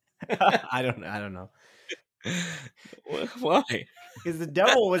 I don't know. Why? Because the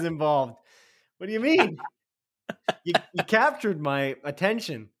devil was involved. What do you mean? You captured my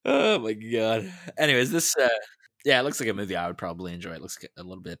attention. Oh my god. Anyways, this it looks like a movie I would probably enjoy. It looks a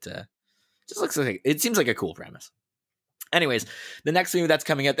little bit just looks like it seems like a cool premise. Anyways, the next movie that's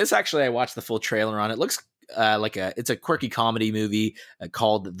coming out, this actually I watched the full trailer on. It looks it's a quirky comedy movie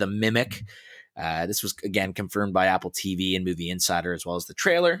called The Mimic. This was again confirmed by Apple TV and Movie Insider as well as the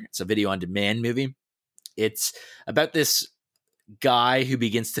trailer. It's a video on demand movie. It's about this guy who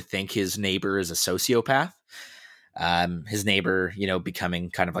begins to think his neighbor is a sociopath. His neighbor, you know, becoming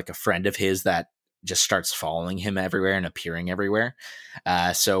kind of like a friend of his that just starts following him everywhere and appearing everywhere.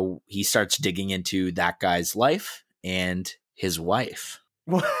 So he starts digging into that guy's life and his wife.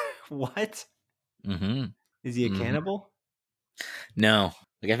 What? Mm-hmm. Is he a cannibal? No.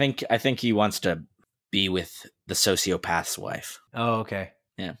 Like I think he wants to be with the sociopath's wife. Oh, okay.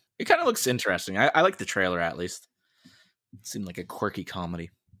 Yeah, it kind of looks interesting. I like the trailer at least. It seemed like a quirky comedy.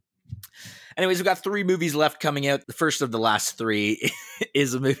 Anyways, we've got 3 movies left coming out. The first of the last 3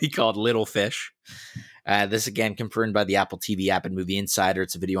 is a movie called Little Fish. This again confirmed by the Apple TV app and Movie Insider.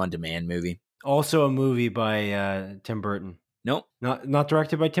 It's a video on demand movie. Also a movie by Tim Burton. Nope. Not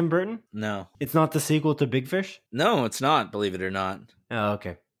directed by Tim Burton? No. It's not the sequel to Big Fish? No, it's not, believe it or not. Oh,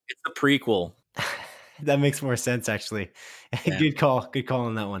 okay. It's the prequel. That makes more sense, actually. Yeah. Good call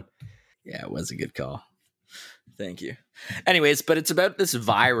on that one. Yeah, it was a good call. Thank you. Anyways, but it's about this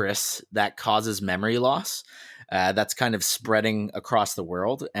virus that causes memory loss that's kind of spreading across the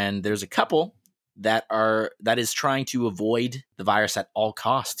world. And there's a couple that is trying to avoid the virus at all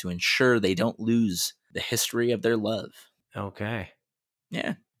costs to ensure they don't lose the history of their love. Okay.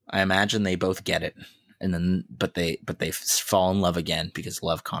 Yeah. I imagine they both get it. And then but they fall in love again because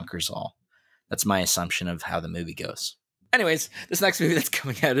love conquers all. That's my assumption of how the movie goes. Anyways, this next movie that's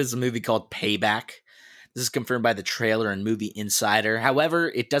coming out is a movie called Payback. This is confirmed by the trailer and Movie Insider. However,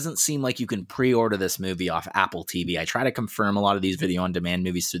 it doesn't seem like you can pre-order this movie off Apple TV. I try to confirm a lot of these video-on-demand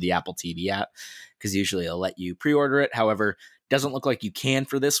movies through the Apple TV app because usually it'll let you pre-order it. However, doesn't look like you can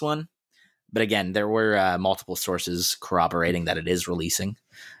for this one. But again, there were multiple sources corroborating that it is releasing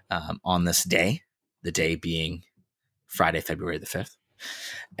on this day, the day being Friday, February the 5th.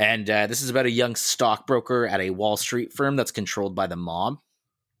 And this is about a young stockbroker at a Wall Street firm that's controlled by the mob.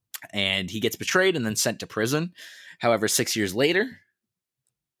 And he gets betrayed and then sent to prison. However, 6 years later,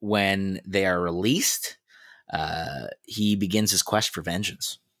 when they are released, he begins his quest for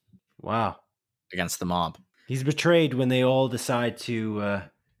vengeance. Wow. Against the mob. He's betrayed when they all decide to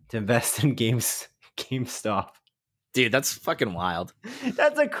invest in GameStop. Dude, that's fucking wild.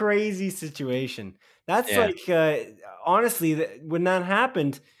 That's a crazy situation. That's like, honestly, when that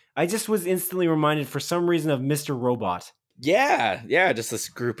happened, I just was instantly reminded for some reason of Mr. Robot. Yeah, just this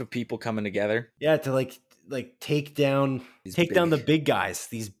group of people coming together. Yeah, to like take down the big guys,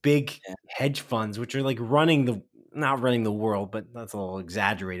 these big hedge funds, which are like not running the world, but that's a little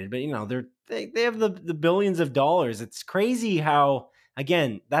exaggerated. But you know, they have the billions of dollars. It's crazy how,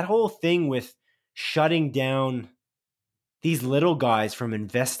 again, that whole thing with shutting down these little guys from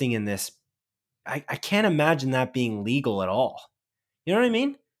investing in this, I can't imagine that being legal at all. You know what I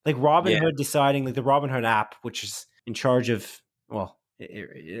mean? Like Robinhood deciding, like the Robinhood app, which is in charge of, well,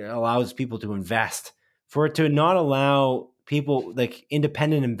 it allows people to invest, for it to not allow people like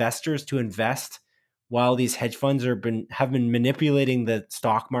independent investors to invest while these hedge funds have been manipulating the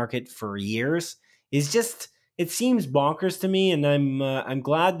stock market for years is just, it seems bonkers to me. And I'm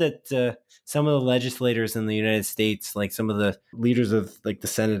glad that some of the legislators in the United States, like some of the leaders of like the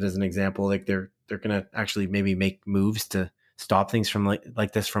Senate as an example, like they're going to actually maybe make moves to stop things from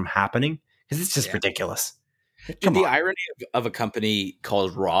like this from happening, because it's just ridiculous. Dude, the irony of a company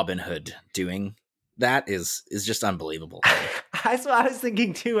called Robinhood doing that is just unbelievable. That's what I was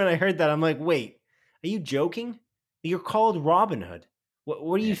thinking too when I heard that. I'm like, wait, are you joking? You're called Robinhood.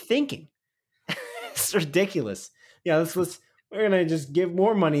 What are you thinking? It's ridiculous. Yeah, we're gonna just give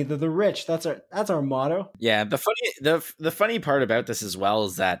more money to the rich. That's our motto. Yeah, the funny part about this as well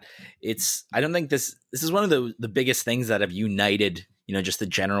is that I don't think this is one of the biggest things that have united, you know, just the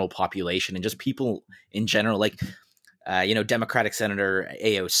general population and just people in general, like Democratic Senator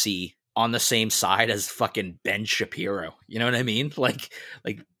AOC on the same side as fucking Ben Shapiro. You know what I mean? Like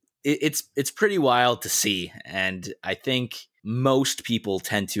it's pretty wild to see, and I think most people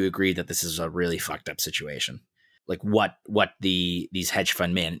tend to agree that this is a really fucked up situation. Like what these hedge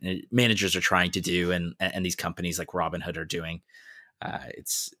fund managers are trying to do, and these companies like Robinhood are doing.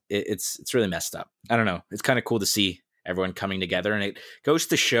 It's really messed up. I don't know. It's kind of cool to see everyone coming together, and it goes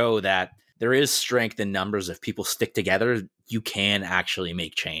to show that there is strength in numbers. If people stick together, you can actually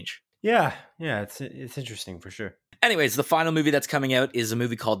make change. Yeah, it's interesting for sure. Anyways, the final movie that's coming out is a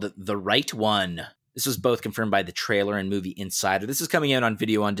movie called The Right One. This was both confirmed by the trailer and Movie Insider. This is coming out on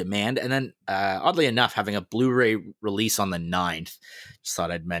video on demand, and then, oddly enough, having a Blu-ray release on the 9th. Just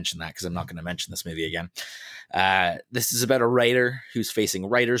thought I'd mention that because I'm not going to mention this movie again. This is about a writer who's facing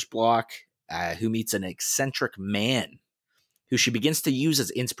writer's block, who meets an eccentric man who she begins to use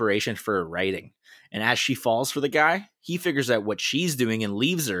as inspiration for her writing. And as she falls for the guy, he figures out what she's doing and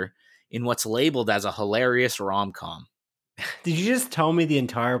leaves her in what's labeled as a hilarious rom-com. Did you just tell me the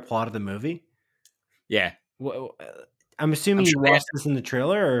entire plot of the movie? Yeah. I'm assuming you watched this in the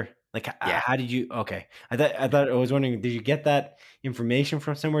trailer, or like, how did you? Okay, I was wondering, did you get that information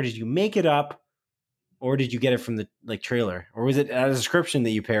from somewhere? Did you make it up, or did you get it from the trailer, or was it a description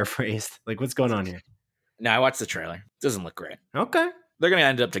that you paraphrased? Like, what's going on here? No, I watched the trailer. It doesn't look great. Okay. they're gonna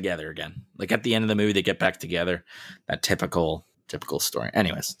end up together again. Like at the end of the movie, they get back together. That typical story.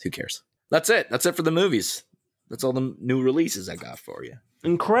 Anyways, who cares? That's it. That's it for the movies. That's all the new releases I got for you.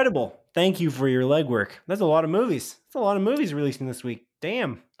 Incredible. Thank you for your legwork. That's a lot of movies. That's a lot of movies releasing this week.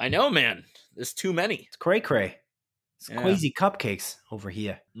 Damn. I know, man. There's too many. It's cray-cray. It's Yeah. crazy cupcakes over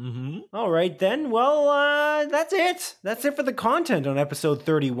here. Mm-hmm. All right, then. Well, that's it. That's it for the content on episode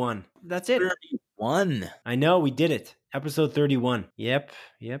 31. That's it. 31. I know, we did it. Episode 31. Yep.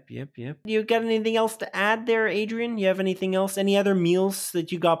 You got anything else to add there, Adrian? You have anything else? Any other meals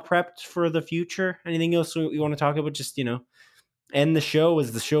that you got prepped for the future? Anything else you want to talk about? Just, end the show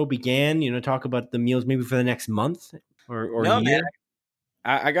as the show began, talk about the meals maybe for the next month or No, year? man.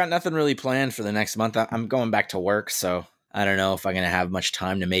 I got nothing really planned for the next month. I'm going back to work, so I don't know if I'm going to have much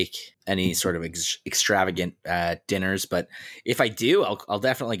time to make any sort of extravagant dinners. But if I do, I'll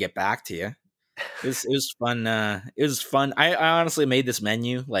definitely get back to you. It was fun. It was fun. I honestly made this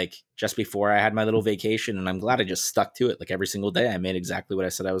menu like just before I had my little vacation, and I'm glad I just stuck to it. Like every single day, I made exactly what I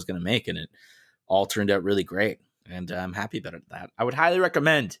said I was going to make, and it all turned out really great. And I'm happy about that. I would highly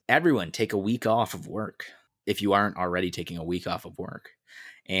recommend everyone take a week off of work if you aren't already taking a week off of work.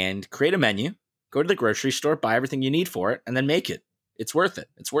 And create a menu, go to the grocery store, buy everything you need for it, and then make it. It's worth it.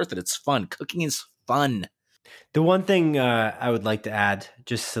 It's worth it. It's fun. Cooking is fun. The one thing I would like to add,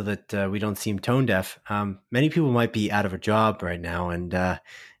 just so that we don't seem tone deaf, many people might be out of a job right now, and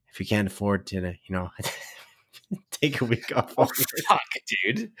if you can't afford to, take a week off. Oh, fuck,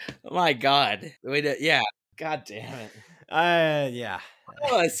 dude. Oh, my God. Yeah. God damn it. Yeah.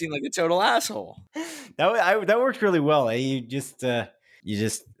 Oh, I seem like a total asshole. That worked really well. Eh? You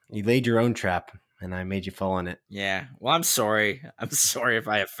laid your own trap, and I made you fall on it. Yeah. Well, I'm sorry. I'm sorry if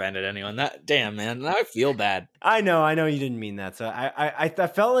I offended anyone. Damn, man. Now I feel bad. I know you didn't mean that. So I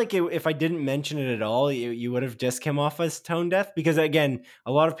felt like if I didn't mention it at all, you would have just come off as tone deaf, because again,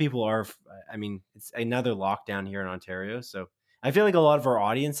 a lot of people are. I mean, it's another lockdown here in Ontario, so I feel like a lot of our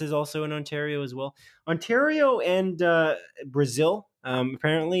audience is also in Ontario as well. Ontario and Brazil,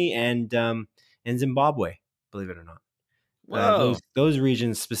 apparently, and Zimbabwe, believe it or not. Whoa. Those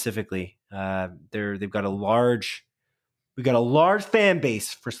regions specifically, we've got a large fan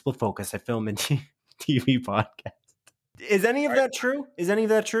base for Split Focus, a film and TV podcast. Is any of that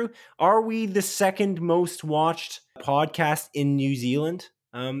true? Are we the second most watched podcast in New Zealand?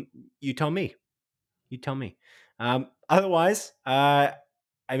 You tell me. Otherwise, I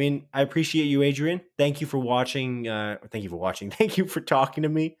appreciate you, Adrian. Thank you for watching. Thank you for talking to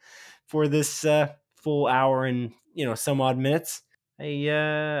me for this full hour and some odd minutes.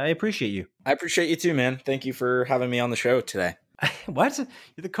 I appreciate you. I appreciate you too, man. Thank you for having me on the show today. What? You're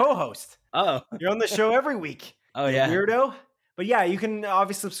the co-host. Oh, You're on the show every week. Oh, yeah. Weirdo. But yeah, you can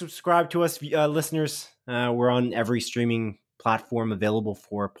obviously subscribe to us, listeners. We're on every streaming platform available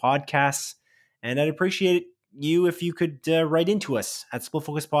for podcasts. And I'd appreciate you if you could write into us at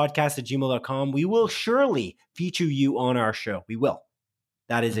splitfocuspodcast@gmail.com. We will surely feature you on our show. We will.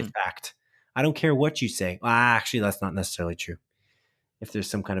 That is a fact. I don't care what you say. Actually, that's not necessarily true. If there's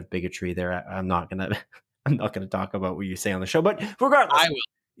some kind of bigotry there, I'm not gonna talk about what you say on the show. But regardless, I will.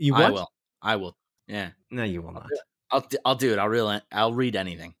 You what? I will. Yeah. No, you will not. I'll do it. I'll read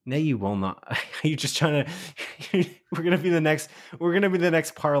anything. No, you will not. You're just trying to. We're gonna be the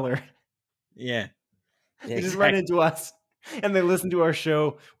next Parler. Yeah. They just run into us and they listen to our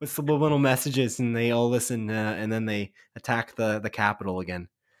show with subliminal messages, and they all listen, and then they attack the Capitol again.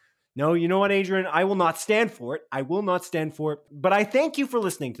 No, you know what, Adrian? I will not stand for it. But I thank you for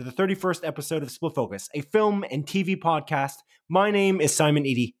listening to the 31st episode of Split Focus, a film and TV podcast. My name is Simon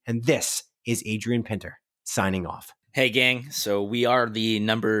Eady, and this is Adrian Pinter signing off. Hey, gang. So we are the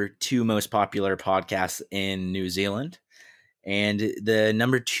number 2 most popular podcast in New Zealand. And the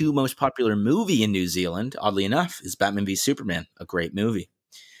number 2 most popular movie in New Zealand, oddly enough, is Batman v Superman, a great movie.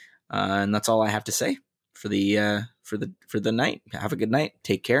 And that's all I have to say for the night. Have a good night.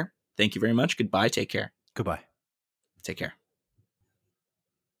 Take care. Thank you very much. Goodbye. Take care. Goodbye. Take care.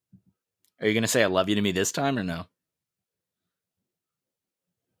 Are you going to say I love you to me this time or no?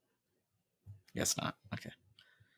 Guess not. Okay.